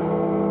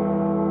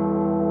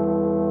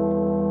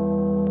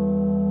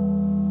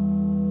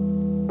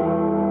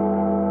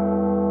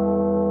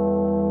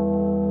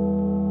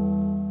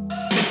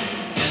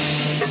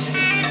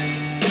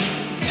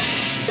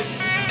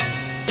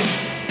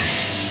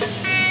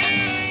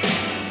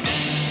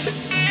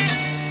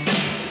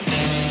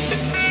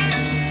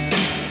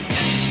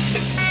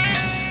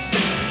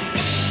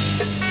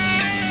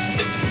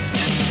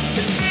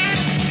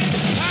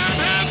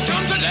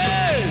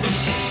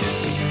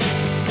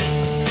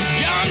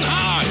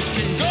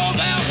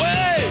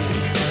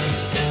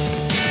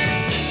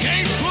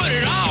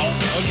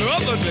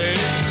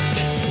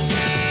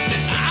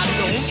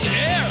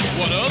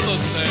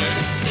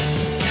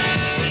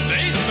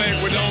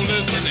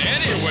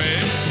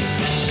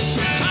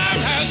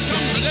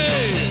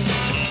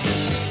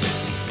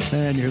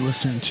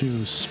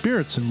 To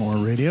Spirits and More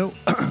Radio.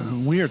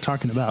 We are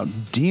talking about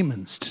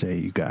demons today,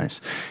 you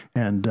guys.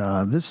 And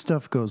this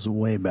stuff goes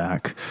way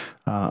back.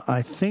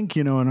 I think,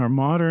 in our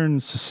modern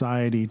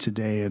society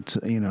today, it's,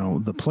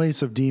 the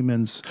place of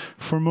demons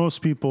for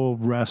most people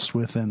rests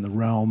within the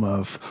realm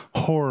of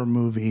horror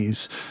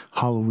movies,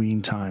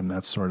 Halloween time,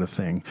 that sort of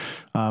thing.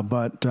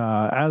 But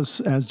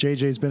as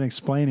JJ's been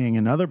explaining,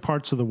 in other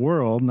parts of the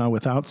world, now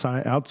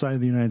outside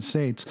of the United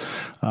States,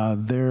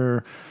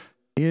 there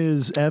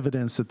is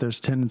evidence that there's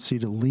tendency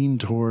to lean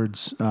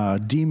towards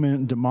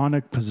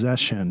demonic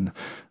possession,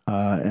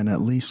 and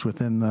at least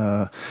within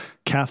the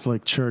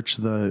Catholic Church,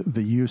 the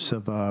use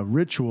of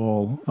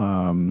ritual,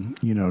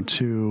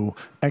 to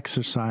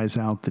exorcise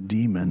out the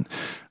demon.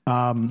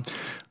 I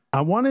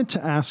wanted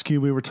to ask you,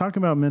 we were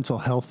talking about mental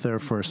health there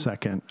for a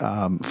second.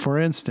 For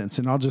instance,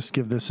 and I'll just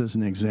give this as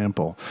an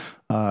example.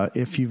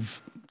 If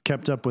you've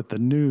kept up with the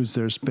news,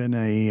 there's been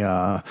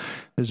a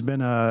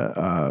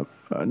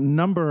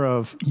number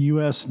of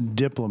U.S.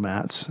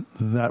 diplomats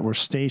that were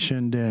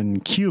stationed in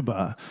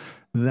Cuba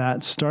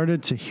that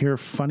started to hear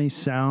funny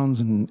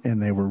sounds, and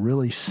they were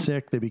really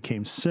sick. They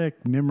became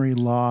sick, memory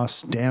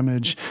loss,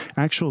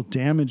 actual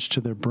damage to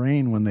their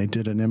brain when they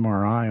did an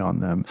MRI on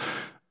them.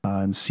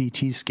 And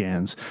CT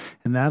scans.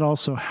 And that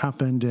also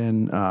happened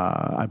in,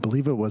 I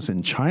believe it was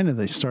in China,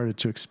 they started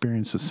to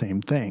experience the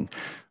same thing.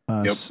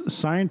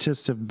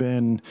 Scientists have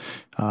been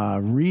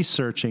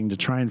researching to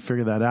try and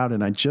figure that out.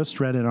 And I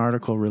just read an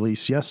article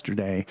released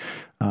yesterday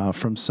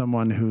from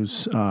someone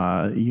who's,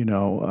 on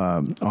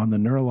the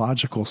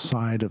neurological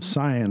side of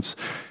science,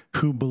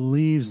 who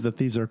believes that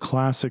these are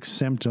classic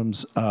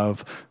symptoms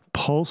of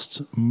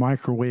pulsed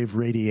microwave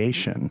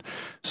radiation.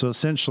 So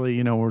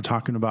essentially, we're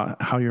talking about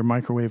how your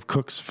microwave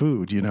cooks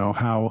food,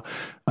 how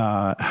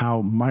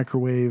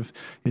microwave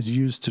is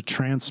used to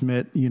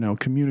transmit,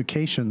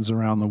 communications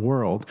around the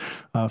world.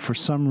 For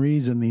some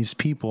reason, these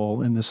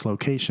people in this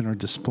location are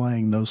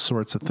displaying those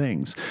sorts of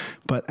things.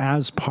 But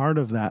as part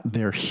of that,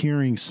 they're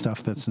hearing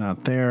stuff that's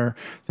not there.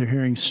 They're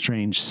hearing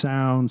strange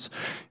sounds.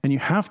 And you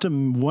have to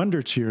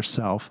wonder to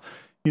yourself,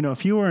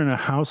 if you were in a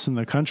house in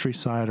the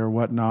countryside or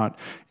whatnot,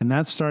 and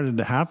that started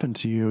to happen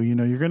to you,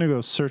 you're going to go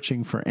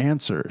searching for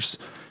answers.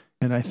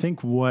 And I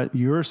think what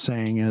you're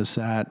saying is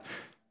that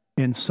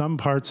in some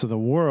parts of the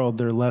world,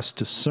 they're less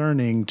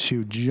discerning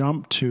to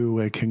jump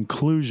to a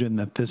conclusion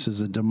that this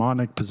is a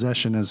demonic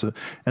possession as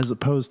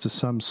opposed to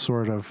some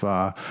sort of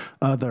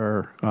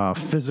other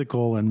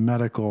physical and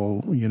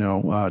medical,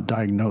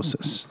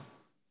 diagnosis.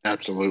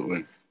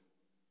 Absolutely.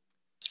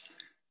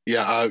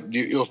 Yeah,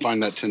 you'll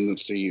find that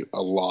tendency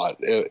a lot.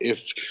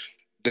 If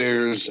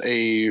there's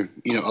a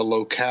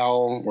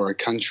locale or a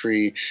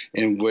country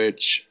in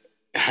which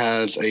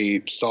has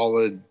a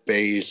solid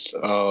base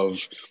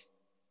of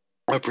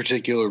a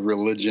particular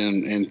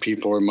religion and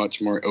people are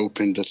much more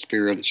open to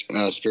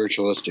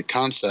spiritualistic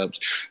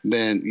concepts,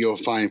 then you'll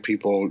find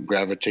people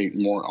gravitate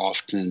more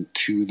often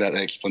to that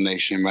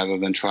explanation rather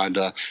than try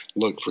to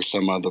look for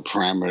some other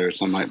parameters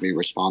that might be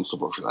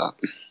responsible for that.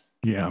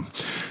 Yeah.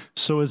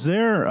 So is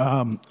there,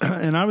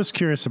 and I was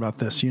curious about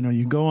this,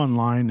 you go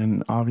online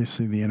and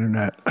obviously the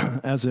internet,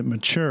 as it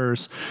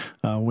matures,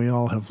 we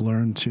all have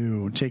learned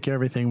to take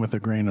everything with a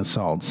grain of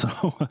salt.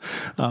 So,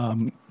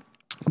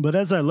 but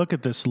as I look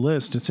at this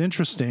list, it's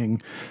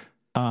interesting.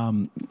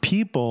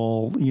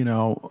 People,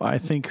 I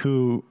think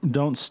who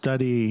don't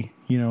study,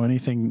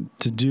 anything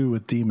to do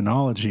with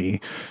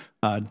demonology,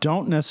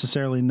 don't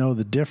necessarily know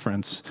the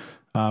difference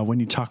when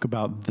you talk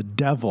about the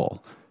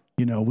devil.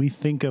 We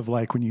think of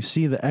like when you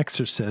see The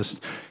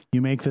Exorcist,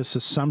 you make this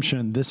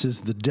assumption this is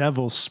the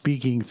devil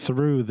speaking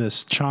through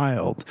this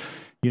child.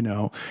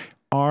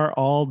 Are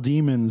all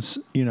demons,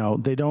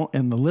 they don't,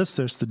 in the list,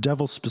 there's the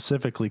devil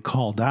specifically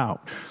called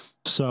out.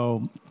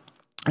 So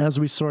as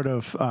we sort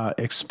of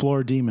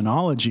explore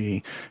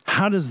demonology,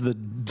 how does the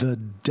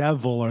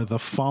devil or the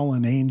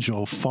fallen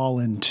angel fall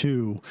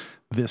into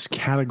this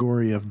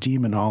category of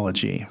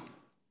demonology?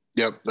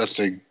 Yep, that's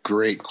a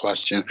great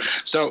question.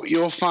 So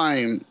you'll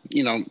find,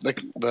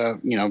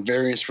 the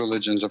various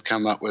religions have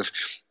come up with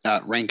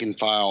rank and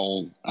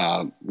file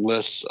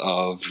lists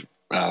of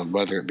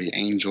whether it be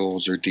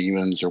angels or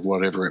demons or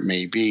whatever it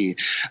may be.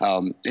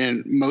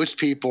 And most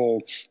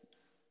people,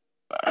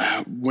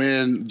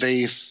 when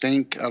they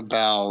think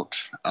about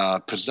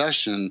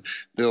possession,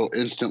 they'll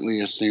instantly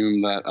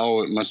assume that,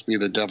 oh, it must be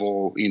the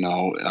devil,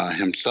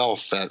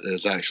 himself that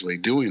is actually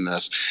doing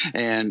this.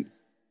 And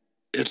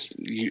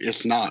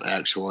it's not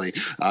actually.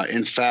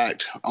 In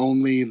fact,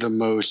 only the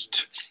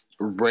most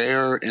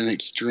rare and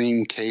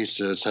extreme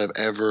cases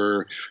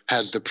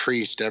has the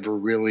priest ever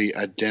really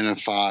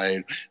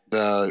identified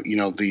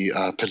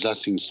the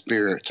possessing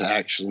spirit to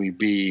actually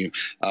be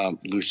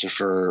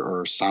Lucifer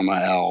or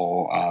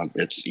Samael.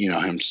 It's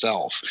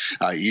himself.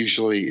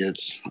 Usually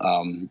it's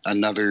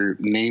another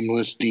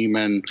nameless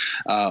demon,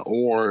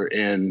 or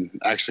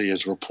actually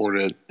as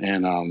reported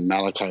in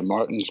Malachi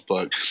Martin's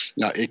book,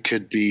 it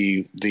could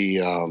be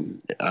the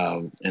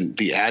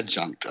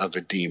adjunct of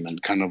a demon,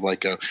 kind of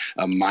like a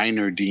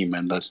minor demon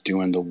that's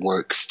doing the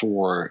work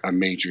for a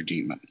major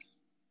demon.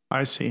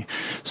 I see.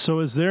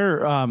 So is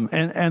there,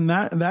 and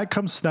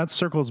that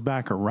circles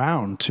back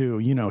around to,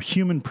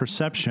 human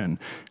perception.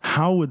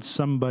 How would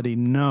somebody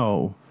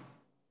know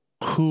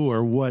who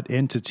or what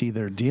entity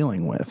they're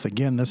dealing with?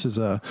 Again, this is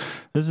a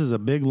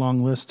big,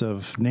 long list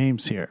of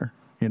names here,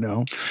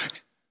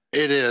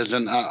 It is,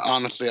 and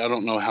honestly, I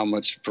don't know how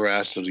much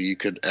veracity you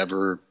could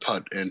ever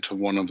put into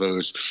one of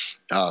those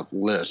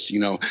lists.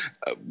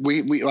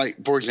 We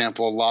like, for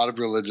example, a lot of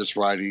religious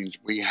writings,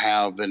 we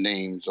have the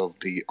names of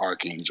the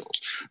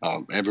archangels.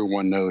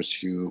 Everyone knows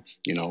who,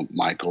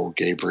 Michael,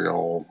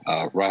 Gabriel,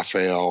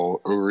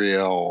 Raphael,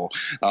 Uriel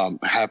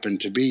happen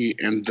to be,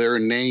 and their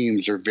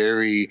names are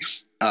very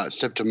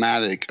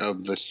symptomatic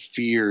of the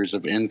spheres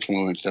of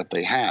influence that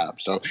they have.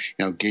 So,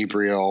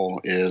 Gabriel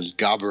is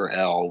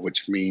Gabriel,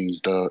 which means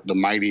the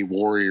mighty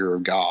warrior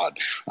of God.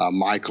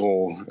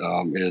 Michael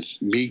is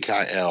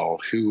Mikael,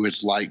 who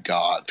is like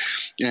God.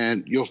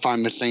 And you'll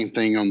find the same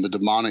thing on the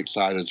demonic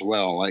side as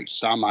well. Like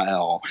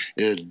Samael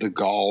is the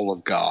gall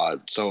of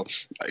God. So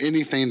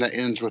anything that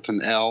ends with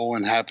an L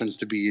and happens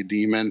to be a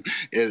demon,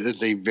 it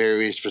is a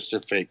very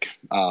specific,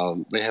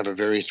 they have a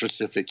very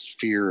specific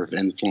sphere of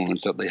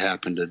influence that they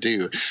happen to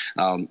do.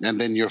 And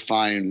then you'll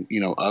find,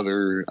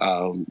 other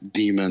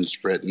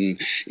demons written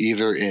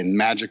either in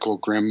magical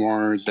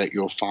grimoires that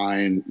you'll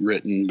find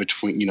written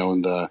between,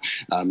 in the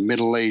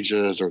Middle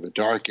Ages or the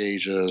Dark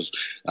Ages,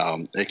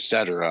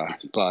 etc.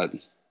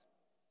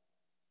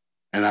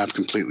 And I've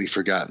completely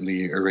forgotten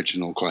the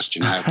original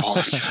question. I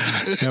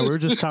apologize. Yeah, we're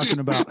just talking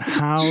about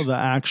how the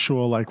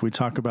actual, like we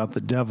talk about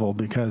the devil,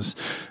 because,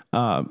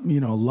 a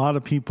lot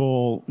of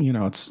people,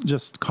 it's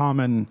just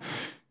common.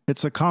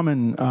 It's a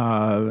common,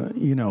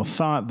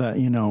 thought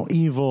that,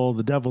 evil,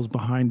 the devil's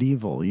behind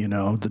evil,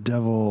 the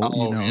devil,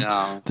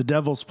 the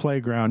devil's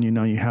playground,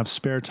 you have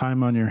spare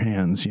time on your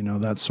hands,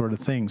 that sort of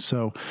thing.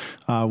 So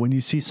when you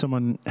see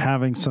someone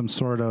having some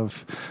sort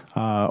of,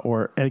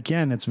 or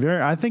again,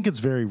 I think it's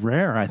very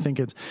rare. I think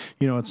it's,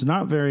 it's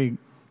not very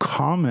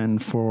common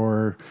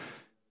for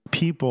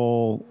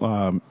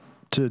people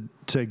to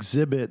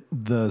exhibit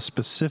the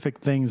specific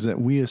things that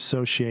we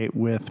associate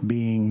with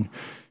being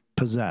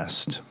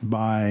possessed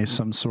by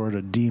some sort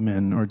of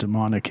demon or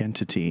demonic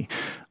entity.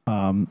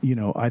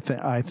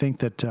 I think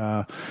that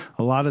a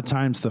lot of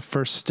times the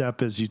first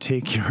step is you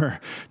take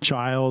your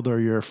child or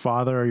your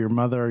father or your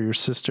mother or your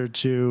sister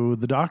to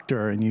the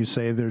doctor and you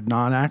say they're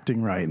not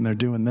acting right and they're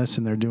doing this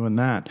and they're doing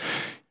that,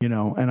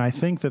 and I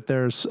think that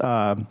there's,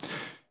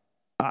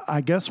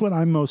 I guess what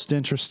I'm most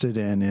interested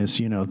in is,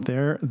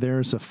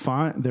 there's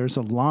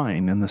a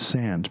line in the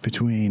sand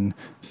between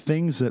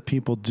things that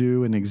people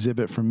do and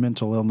exhibit from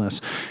mental illness.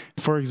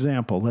 For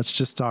example, let's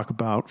just talk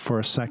about for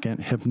a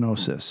second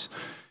hypnosis.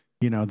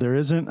 There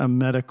isn't a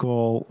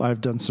medical,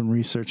 I've done some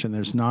research and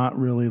there's not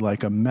really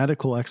like a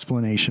medical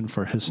explanation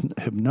for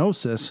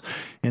hypnosis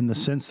in the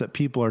sense that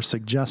people are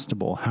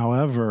suggestible.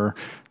 However,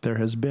 there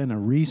has been a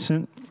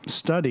recent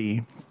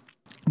study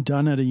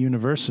done at a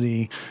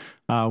university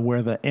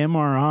where the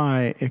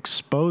MRI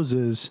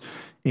exposes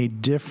a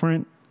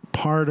different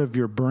part of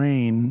your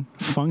brain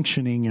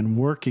functioning and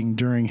working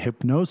during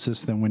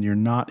hypnosis than when you're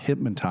not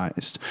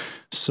hypnotized.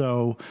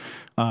 So,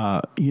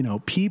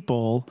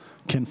 people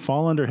can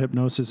fall under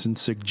hypnosis and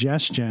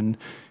suggestion,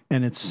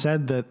 and it's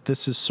said that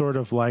this is sort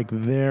of like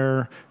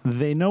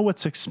they know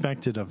what's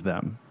expected of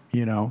them.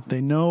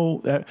 They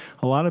know that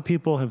a lot of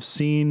people have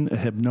seen a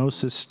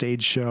hypnosis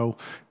stage show.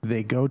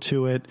 They go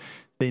to it.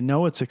 They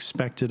know what's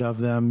expected of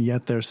them,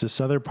 yet there's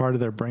this other part of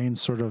their brain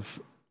sort of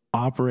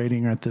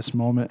operating at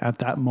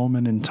that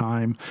moment in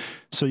time.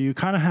 So you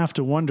kind of have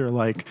to wonder,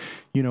 like,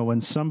 when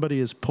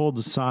somebody is pulled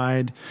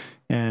aside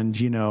and,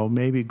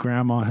 maybe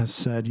grandma has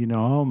said,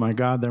 oh my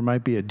God, there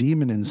might be a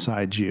demon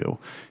inside you.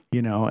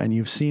 and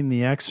you've seen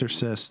The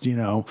Exorcist,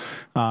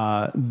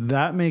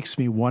 that makes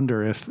me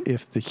wonder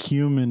if the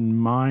human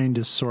mind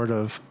is sort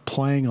of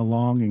playing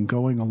along and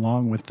going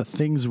along with the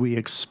things we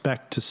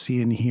expect to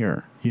see and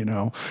hear,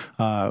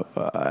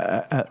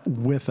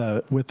 with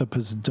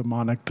a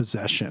demonic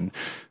possession.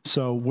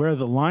 So where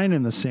the line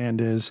in the sand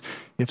is,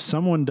 if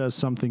someone does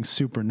something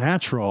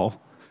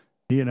supernatural,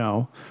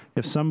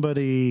 if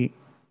somebody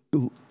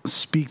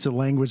speaks a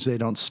language they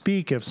don't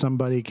speak, if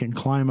somebody can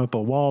climb up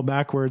a wall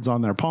backwards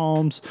on their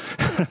palms,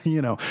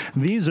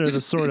 these are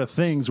the sort of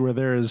things where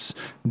there's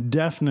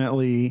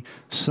definitely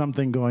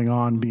something going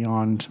on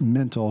beyond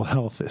mental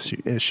health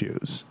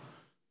issues.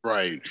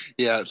 Right.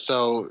 Yeah.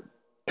 So,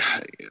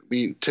 I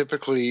mean,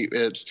 typically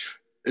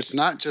it's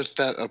not just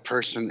that a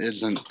person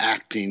isn't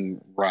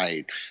acting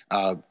right.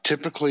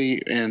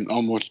 Typically, in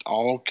almost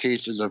all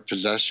cases of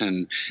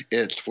possession,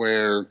 it's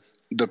where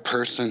the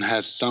person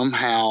has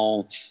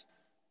somehow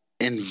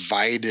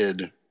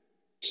invited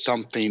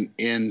something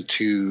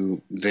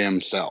into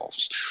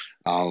themselves.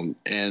 And,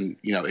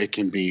 it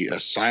can be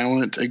a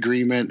silent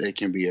agreement, it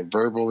can be a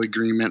verbal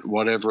agreement,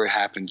 whatever it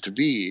happens to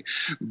be.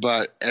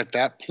 But at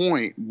that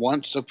point,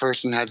 once a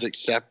person has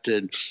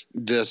accepted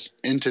this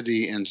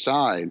entity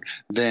inside,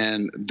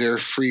 then their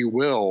free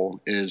will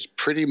is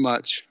pretty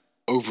much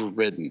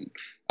overridden.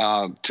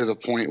 To the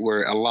point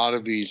where a lot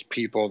of these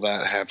people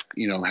that have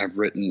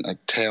written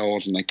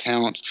tales and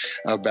accounts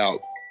about,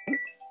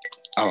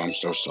 I'm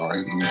so sorry,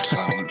 I'm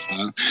silent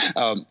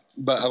now.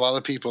 But a lot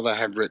of people that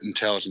have written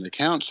tales and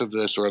accounts of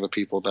this, or the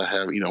people that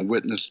have,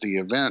 witnessed the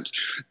events,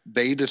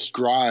 they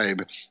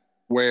describe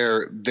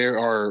where there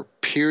are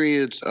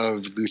periods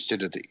of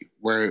lucidity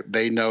where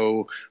they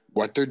know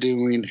what they're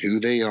doing, who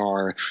they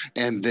are,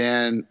 and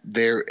then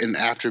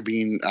after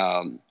being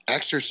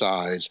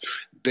exercised,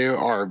 there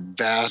are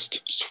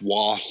vast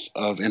swaths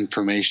of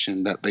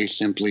information that they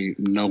simply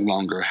no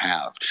longer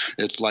have.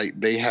 It's like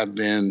they have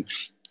been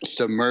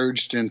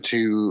submerged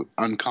into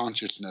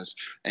unconsciousness,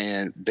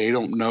 and they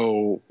don't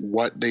know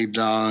what they've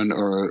done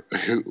or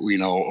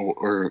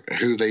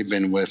who they've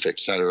been with,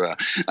 etc.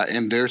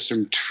 And there's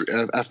some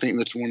I think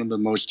that's one of the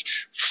most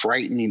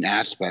frightening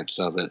aspects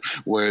of it,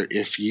 where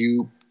if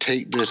you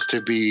take this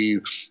to be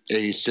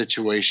a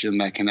situation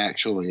that can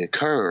actually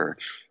occur,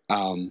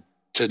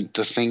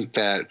 to think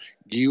that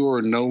you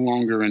are no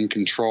longer in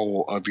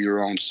control of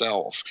your own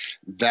self,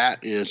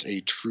 that is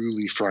a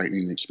truly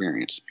frightening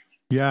experience.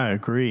 Yeah, I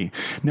agree.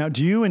 Now,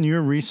 do you, in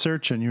your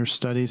research and your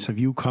studies, have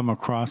you come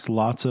across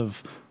lots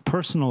of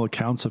personal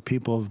accounts of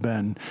people who've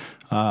been,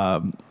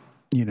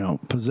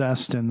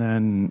 possessed and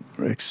then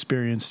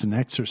experienced an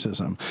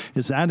exorcism?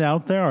 Is that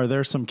out there? Are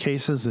there some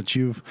cases that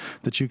you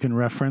can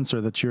reference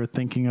or that you're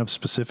thinking of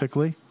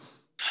specifically?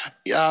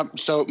 Yeah,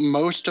 so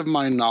most of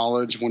my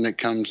knowledge when it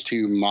comes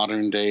to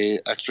modern day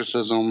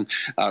exorcism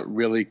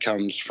really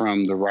comes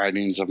from the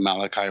writings of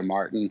Malachi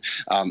Martin,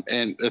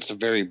 and it's a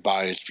very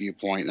biased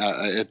viewpoint.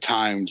 At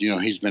times,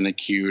 he's been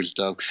accused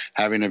of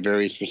having a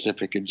very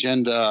specific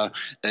agenda,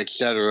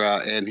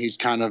 etc., and he's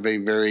kind of a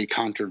very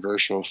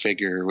controversial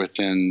figure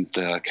within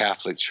the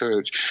Catholic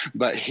Church.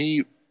 But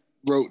he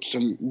wrote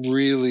some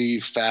really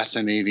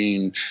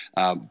fascinating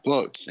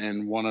books,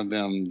 and one of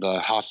them, The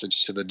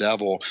Hostage to the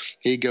Devil,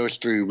 he goes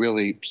through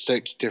really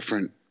 6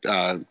 different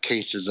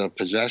cases of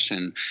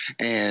possession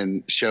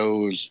and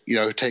shows,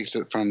 takes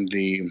it from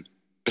the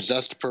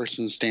possessed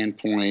person's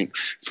standpoint,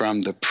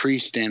 from the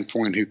priest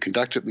standpoint who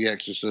conducted the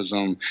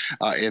exorcism,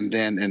 and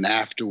then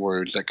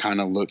afterwards that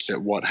kind of looks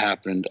at what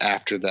happened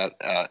after that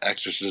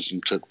exorcism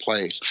took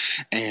place.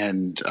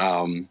 And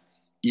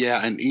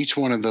and each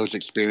one of those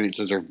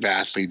experiences are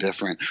vastly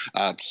different.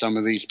 Some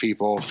of these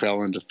people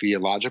fell into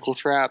theological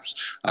traps.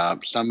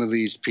 Some of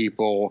these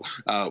people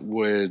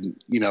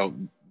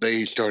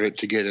they started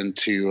to get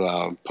into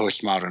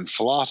postmodern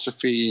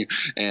philosophy,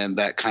 and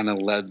that kind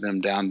of led them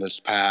down this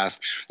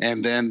path.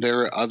 And then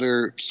there are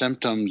other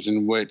symptoms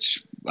in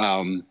which,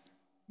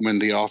 when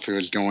the author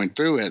is going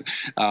through it,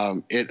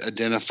 it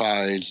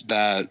identifies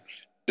that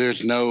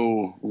there's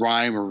no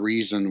rhyme or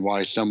reason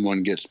why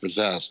someone gets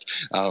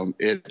possessed.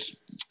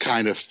 It's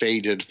kind of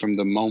fated from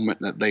the moment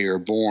that they are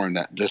born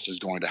that this is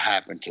going to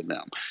happen to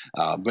them.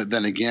 But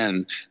then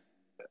again,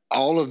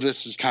 all of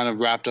this is kind of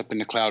wrapped up in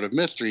the cloud of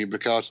mystery,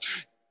 because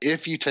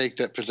if you take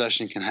that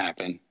possession can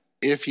happen,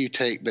 if you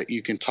take that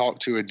you can talk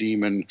to a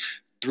demon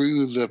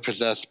through the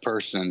possessed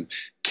person,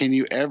 can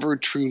you ever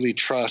truly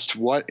trust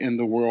what in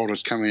the world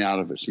is coming out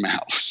of its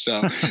mouth?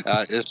 So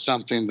it's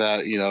something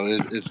that,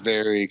 is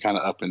very kind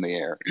of up in the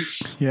air.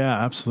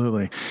 Yeah,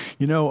 absolutely.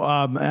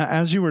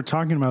 As you were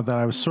talking about that,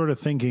 I was sort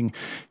of thinking,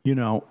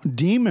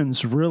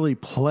 demons really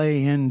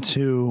play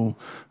into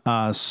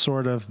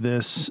sort of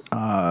this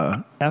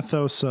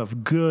ethos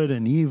of good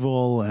and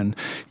evil. And,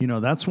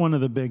 that's one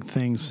of the big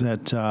things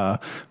that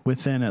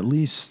within at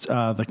least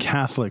the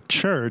Catholic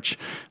Church,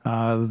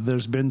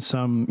 there's been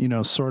some,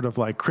 sort of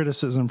like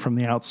criticism criticism from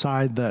the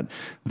outside that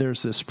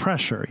there's this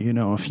pressure.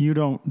 If you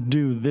don't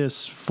do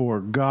this for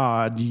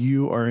God,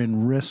 you are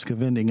in risk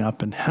of ending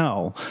up in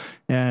hell.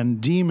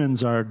 And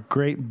demons are a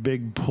great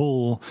big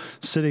pull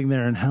sitting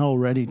there in hell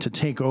ready to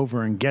take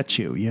over and get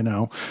you,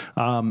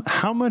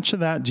 How much of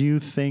that do you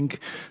think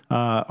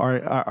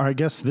are I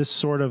guess this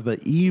sort of the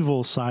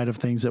evil side of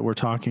things that we're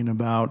talking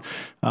about,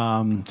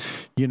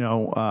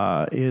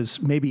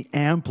 is maybe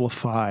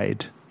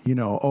amplified,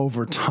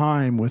 over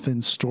time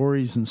within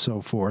stories and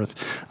so forth,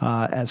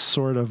 as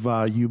sort of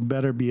you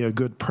better be a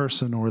good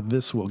person or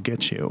this will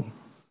get you?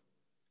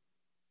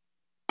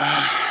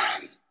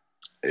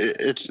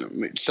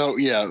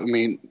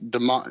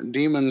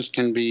 Demons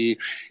can be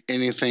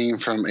anything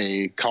from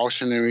a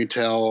cautionary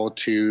tale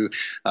to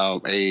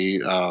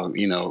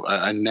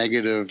a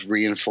negative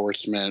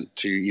reinforcement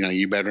to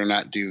you better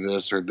not do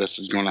this or this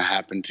is going to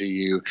happen to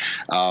you,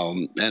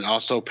 and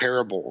also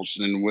parables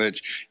in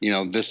which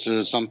this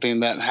is something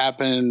that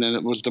happened and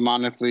it was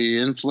demonically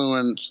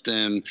influenced,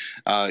 and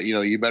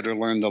you better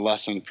learn the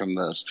lesson from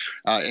this,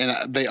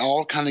 and they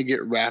all kind of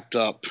get wrapped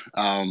up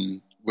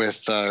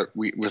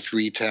with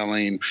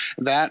retelling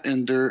that,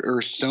 and there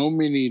are so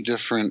many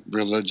different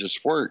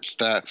religious works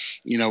that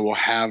will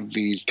have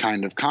these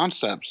kind of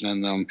concepts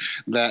in them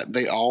that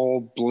they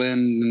all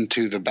blend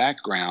into the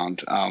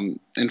background.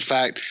 In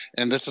fact,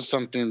 and this is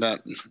something that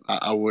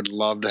I would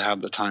love to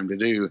have the time to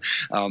do,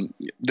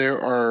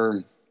 there are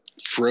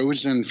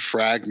frozen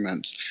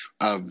fragments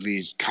of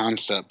these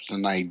concepts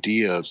and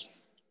ideas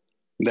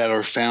that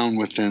are found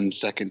within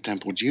Second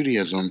Temple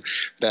Judaism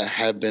that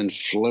have been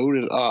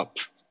floated up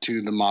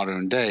to the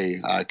modern day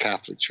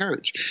Catholic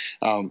Church,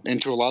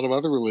 and to a lot of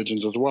other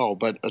religions as well,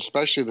 but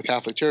especially the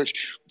Catholic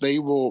Church. They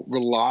will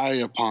rely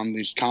upon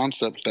these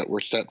concepts that were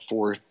set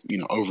forth,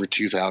 over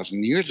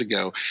 2,000 years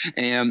ago,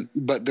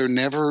 but they're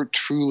never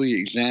truly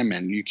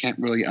examined. You can't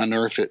really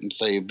unearth it and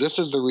say, this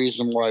is the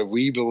reason why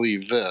we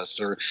believe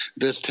this, or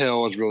this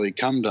tale has really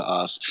come to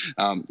us.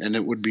 And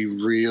it would be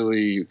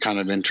really kind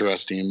of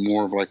interesting,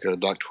 more of like a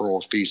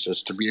doctoral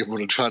thesis, to be able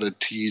to try to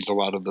tease a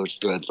lot of those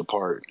threads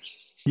apart.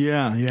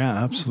 Yeah,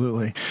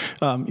 absolutely.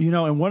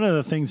 And one of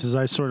the things as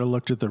I sort of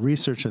looked at the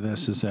research of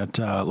this is that,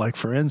 like,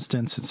 for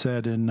instance, it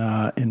said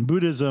in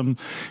Buddhism,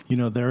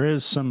 there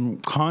is some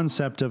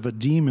concept of a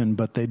demon,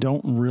 but they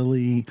don't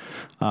really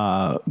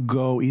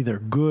go either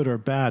good or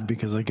bad,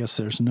 because I guess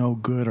there's no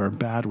good or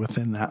bad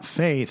within that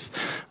faith.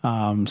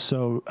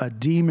 So a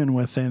demon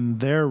within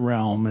their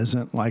realm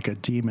isn't like a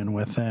demon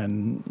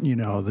within,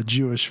 the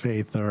Jewish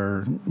faith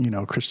or,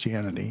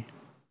 Christianity.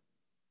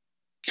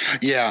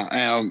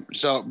 Yeah.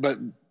 But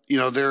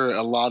there are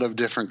a lot of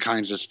different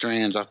kinds of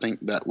strands. I think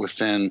that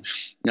within,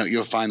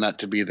 you'll find that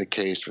to be the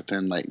case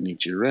within like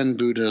Nichiren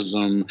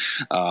Buddhism,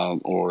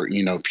 or,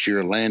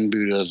 Pure Land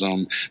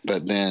Buddhism.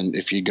 But then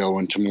if you go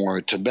into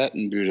more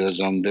Tibetan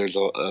Buddhism, there's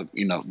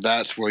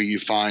that's where you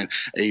find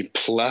a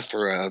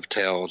plethora of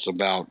tales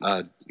about,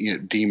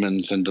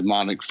 demons and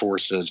demonic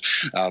forces.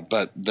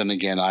 But then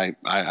again, I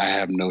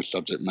have no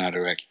subject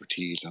matter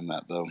expertise in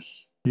that, though.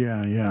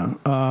 Yeah.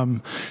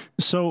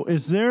 So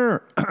is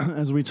there,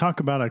 as we talk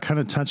about, I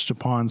kind of touched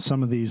upon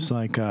some of these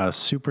like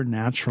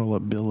supernatural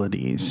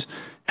abilities.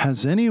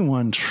 Has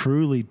anyone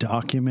truly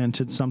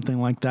documented something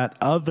like that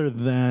other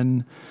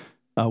than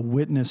a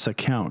witness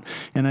account?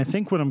 And I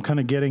think what I'm kind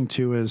of getting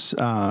to is,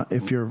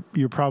 if you're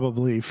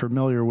probably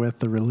familiar with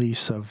the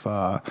release of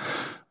the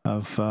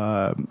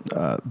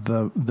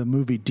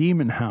movie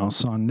Demon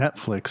House on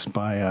Netflix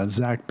by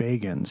Zach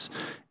Bagans,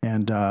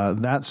 and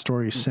that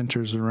story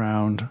centers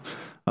around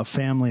a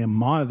family.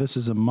 This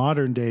is a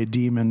modern day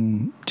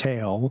demon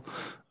tale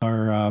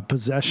or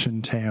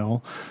possession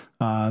tale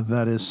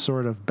that is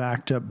sort of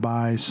backed up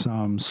by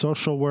some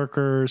social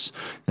workers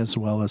as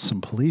well as some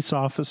police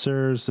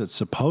officers that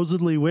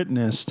supposedly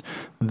witnessed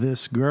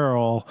this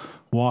girl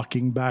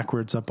walking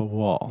backwards up a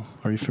wall.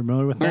 Are you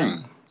familiar with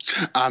that?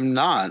 I'm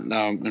not.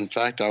 In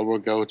fact, I will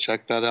go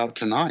check that out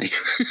tonight.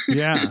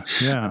 Yeah.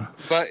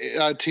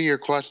 But to your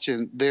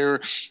question, there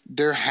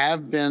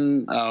have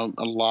been a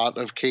lot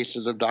of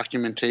cases of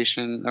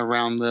documentation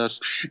around this.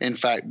 In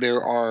fact,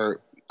 there are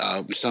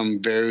some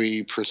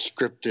very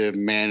prescriptive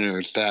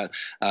manners that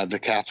the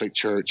Catholic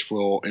Church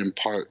will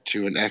impart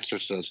to an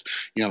exorcist.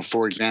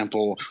 For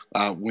example,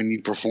 when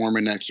you perform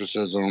an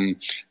exorcism,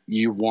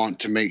 you want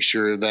to make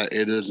sure that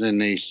it is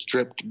in a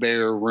stripped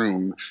bare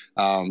room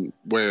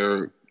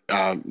where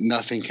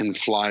nothing can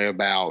fly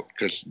about,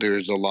 because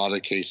there's a lot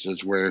of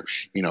cases where,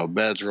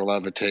 beds will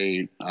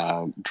levitate,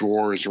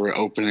 drawers will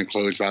open and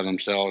close by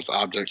themselves,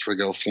 objects will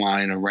go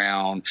flying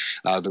around,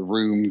 the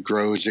room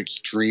grows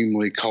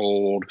extremely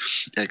cold,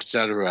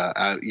 etc.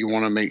 You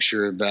want to make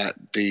sure that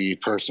the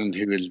person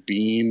who is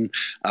being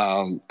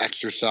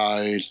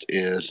exorcised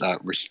is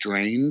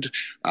restrained.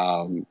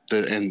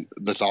 And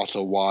that's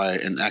also why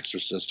an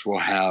exorcist will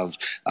have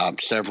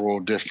several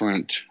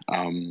different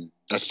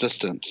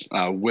assistants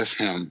with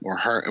him or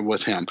her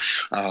with him.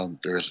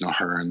 There is no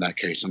her in that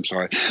case. I'm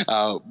sorry.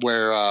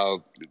 Where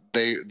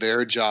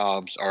their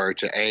jobs are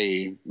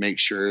to make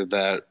sure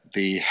that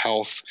the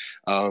health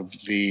of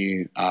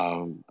the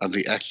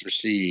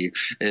exorcee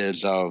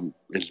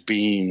is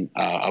being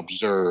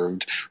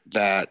observed,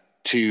 that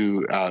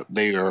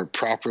they are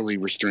properly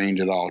restrained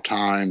at all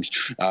times,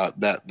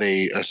 that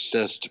they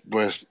assist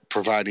with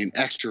providing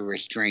extra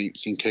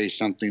restraints in case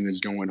something is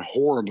going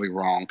horribly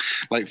wrong.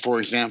 Like, for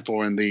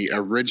example, in the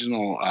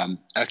original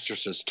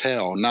Exorcist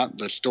tale, not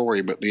the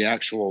story, but the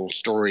actual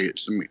story,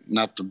 it's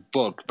not the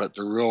book, but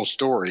the real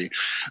story,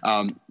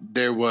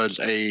 there was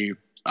a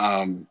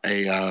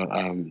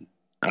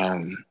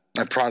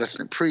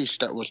Protestant priest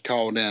that was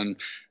called in,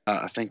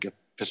 I think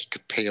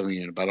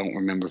Episcopalian, but I don't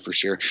remember for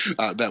sure,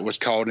 that was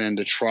called in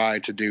to try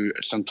to do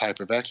some type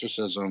of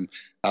exorcism,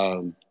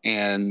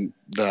 and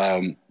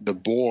the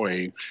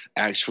boy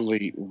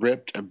actually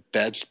ripped a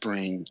bed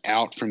spring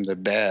out from the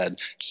bed,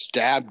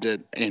 stabbed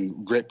it,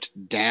 and ripped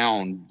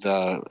down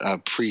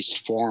the priest's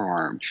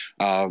forearm,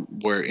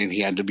 and he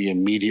had to be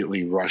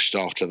immediately rushed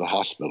off to the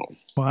hospital.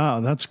 Wow,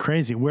 that's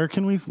crazy. Where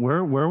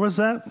was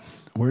that?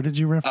 Where did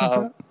you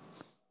reference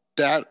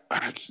that?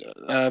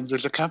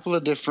 There's a couple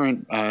of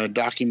different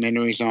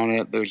documentaries on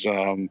it. There's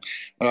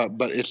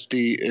but it's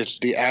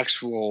the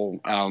actual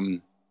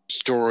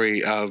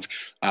story of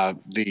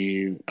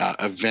the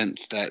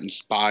events that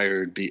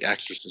inspired the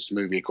Exorcist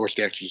movie. Of course,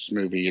 the Exorcist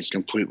movie is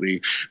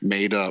completely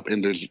made up,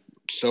 and there's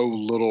so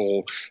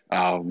little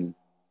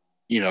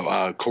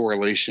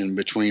correlation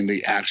between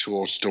the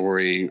actual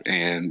story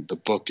and the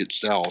book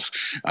itself.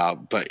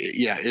 But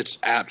yeah, it's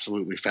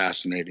absolutely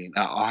fascinating.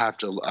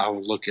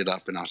 I'll look it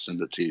up and I'll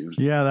send it to you.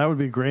 Yeah, that would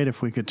be great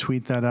if we could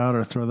tweet that out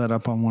or throw that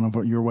up on one of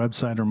your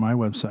website or my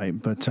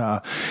website. But,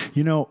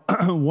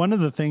 one of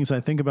the things I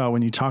think about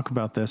when you talk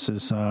about this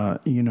is,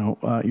 you're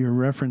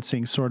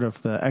referencing sort of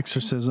the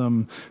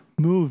exorcism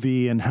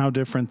movie and how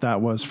different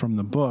that was from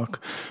the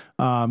book.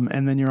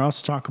 And then you're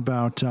also talking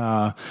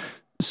about,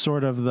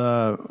 sort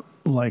of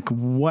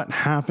what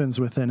happens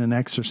within an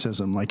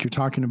exorcism. Like, you're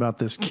talking about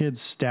this kid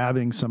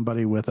stabbing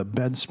somebody with a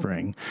bed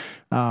spring.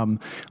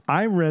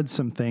 I read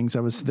some things.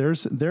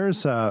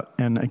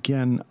 And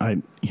again,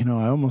 I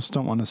almost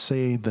don't want to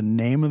say the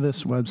name of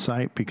this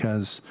website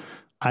because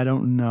I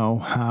don't know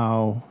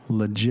how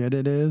legit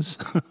it is.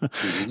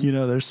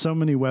 There's so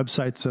many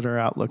websites that are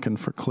out looking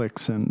for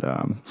clicks, and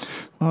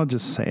I'll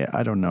just say it.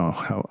 I don't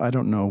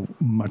know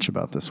much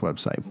about this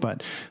website,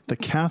 but the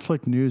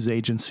Catholic News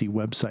Agency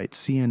website,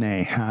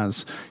 CNA,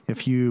 has,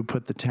 if you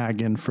put the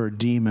tag in for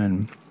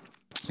demon,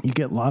 you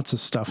get lots of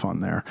stuff on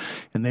there,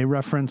 and they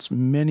reference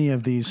many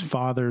of these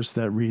fathers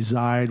that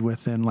reside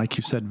within, like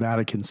you said,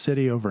 Vatican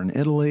City over in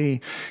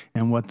Italy,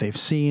 and what they've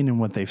seen and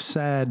what they've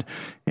said.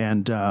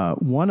 And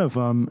one of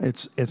them,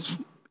 it's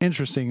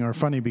interesting or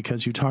funny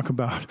because you talk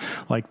about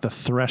like the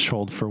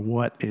threshold for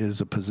what is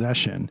a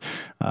possession.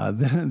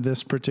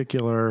 This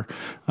particular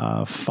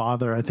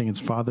father, I think it's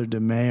Father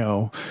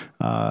DeMeo,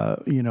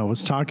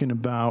 was talking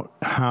about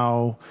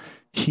how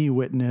he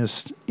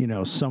witnessed,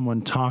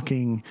 someone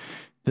talking.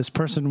 This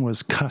person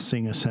was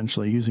cussing,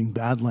 essentially using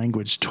bad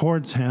language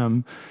towards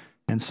him,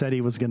 and said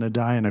he was going to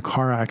die in a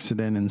car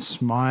accident, and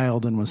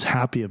smiled and was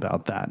happy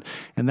about that.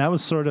 And that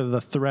was sort of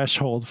the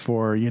threshold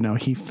for,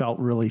 he felt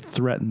really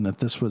threatened that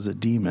this was a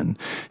demon.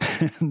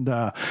 And,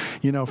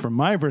 from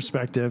my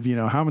perspective,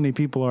 how many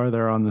people are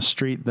there on the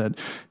street that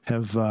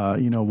have,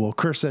 will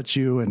curse at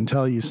you and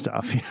tell you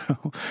stuff,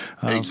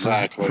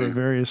 exactly. for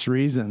various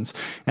reasons.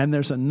 And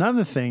there's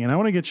another thing, and I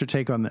want to get your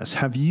take on this.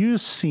 Have you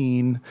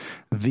seen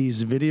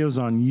these videos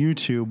on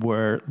YouTube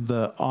where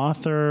the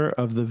author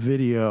of the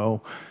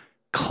video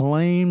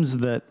claims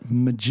that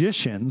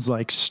magicians,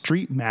 like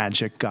street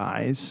magic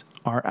guys,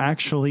 are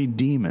actually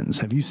demons?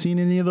 Have you seen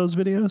any of those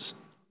videos?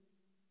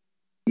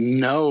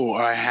 No,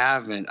 I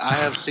haven't. I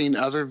have seen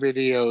other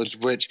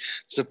videos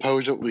which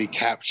supposedly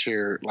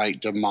capture like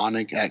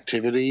demonic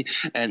activity,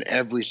 and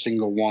every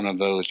single one of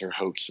those are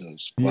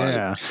hoaxes.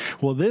 Yeah.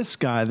 Well, this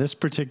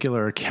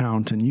particular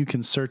account, and you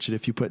can search it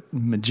if you put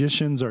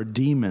magicians or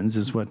demons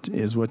is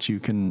what you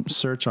can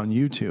search on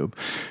YouTube.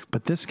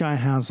 But this guy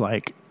has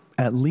like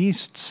at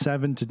least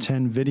 7 to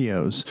 10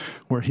 videos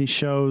where he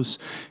shows,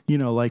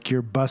 like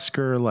your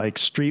busker, like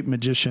street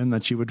magician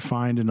that you would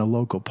find in a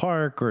local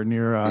park or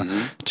near a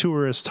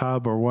tourist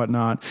hub or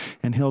whatnot.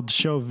 And he'll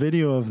show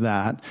video of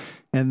that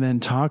and then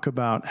talk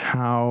about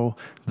how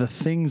the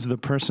things the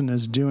person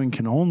is doing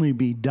can only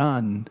be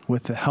done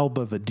with the help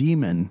of a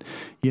demon,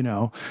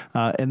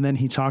 and then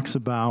he talks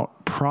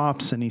about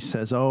props, and he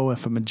says,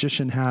 if a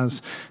magician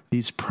has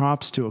these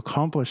props to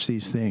accomplish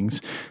these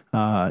things,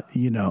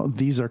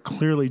 these are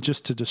clearly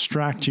just to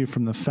distract you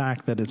from the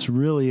fact that it's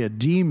really a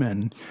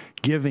demon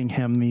giving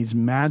him these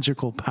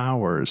magical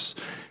powers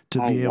to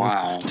be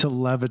able to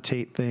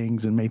levitate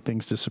things and make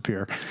things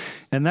disappear.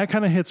 And that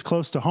kind of hits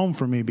close to home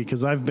for me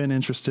because I've been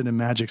interested in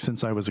magic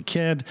since I was a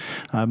kid.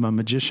 I'm a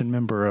magician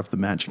member of the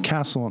Magic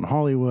Castle in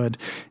Hollywood.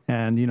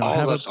 And, you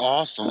know, that's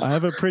awesome. I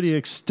have a pretty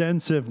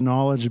extensive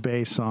knowledge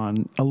base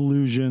on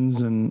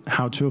illusions and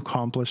how to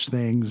accomplish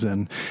things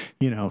and,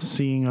 you know,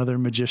 seeing other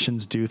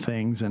magicians do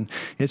things. And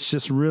it's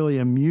just really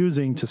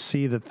amusing to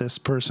see that this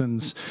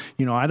person's,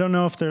 you know, I don't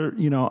know if they're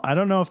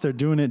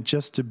doing it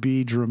just to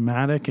be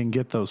dramatic and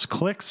get those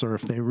clicks or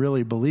if they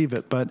really believe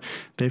it, but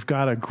they've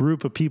got a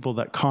group of people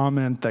that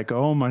comment that go,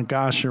 oh my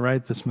gosh, you're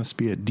right. This must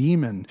be a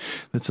demon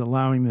that's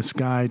allowing this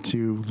guy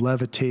to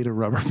levitate a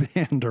rubber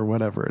band or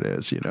whatever it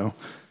is, you know?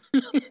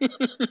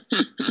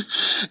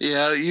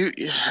 Yeah,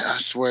 I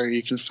swear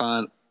you can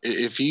find,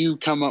 if you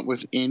come up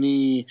with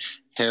any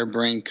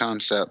harebrained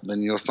concept,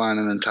 then you'll find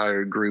an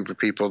entire group of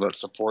people that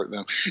support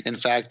them. In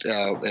fact,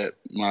 at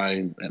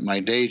my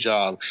day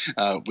job,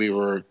 we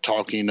were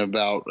talking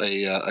about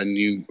a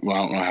new, well,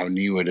 I don't know how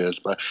new it is,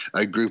 but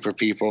a group of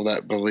people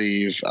that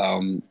believe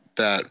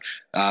that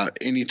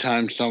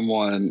anytime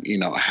someone, you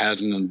know,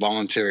 has an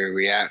involuntary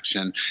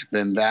reaction,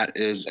 then that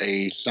is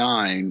a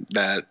sign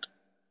that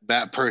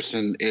that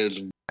person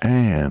is.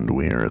 And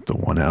we're at the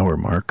 1 hour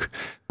mark.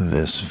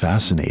 This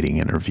fascinating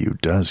interview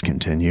does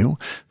continue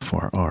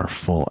for our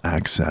full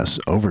access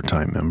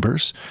overtime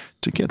members.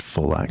 To get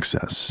full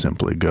access,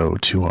 simply go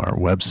to our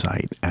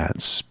website at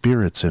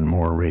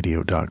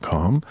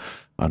spiritsandmoreradio.com.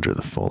 Under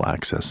the full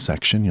access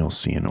section, you'll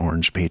see an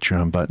orange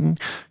Patreon button.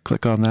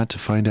 Click on that to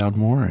find out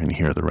more and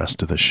hear the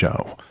rest of the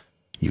show.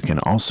 You can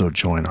also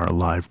join our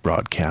live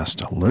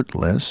broadcast alert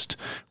list.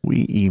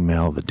 We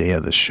email the day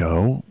of the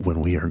show when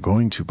we are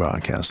going to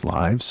broadcast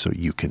live so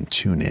you can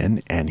tune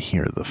in and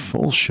hear the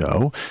full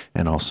show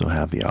and also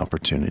have the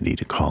opportunity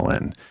to call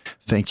in.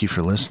 Thank you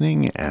for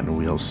listening, and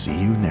we'll see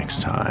you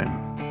next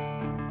time.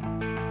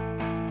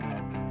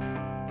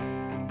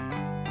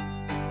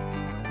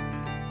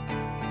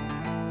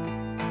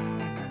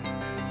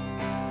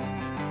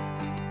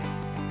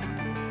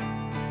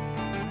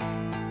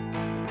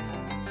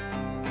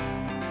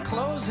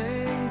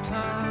 Closing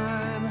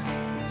time.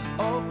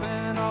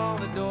 Open all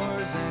the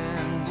doors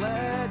and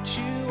let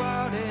you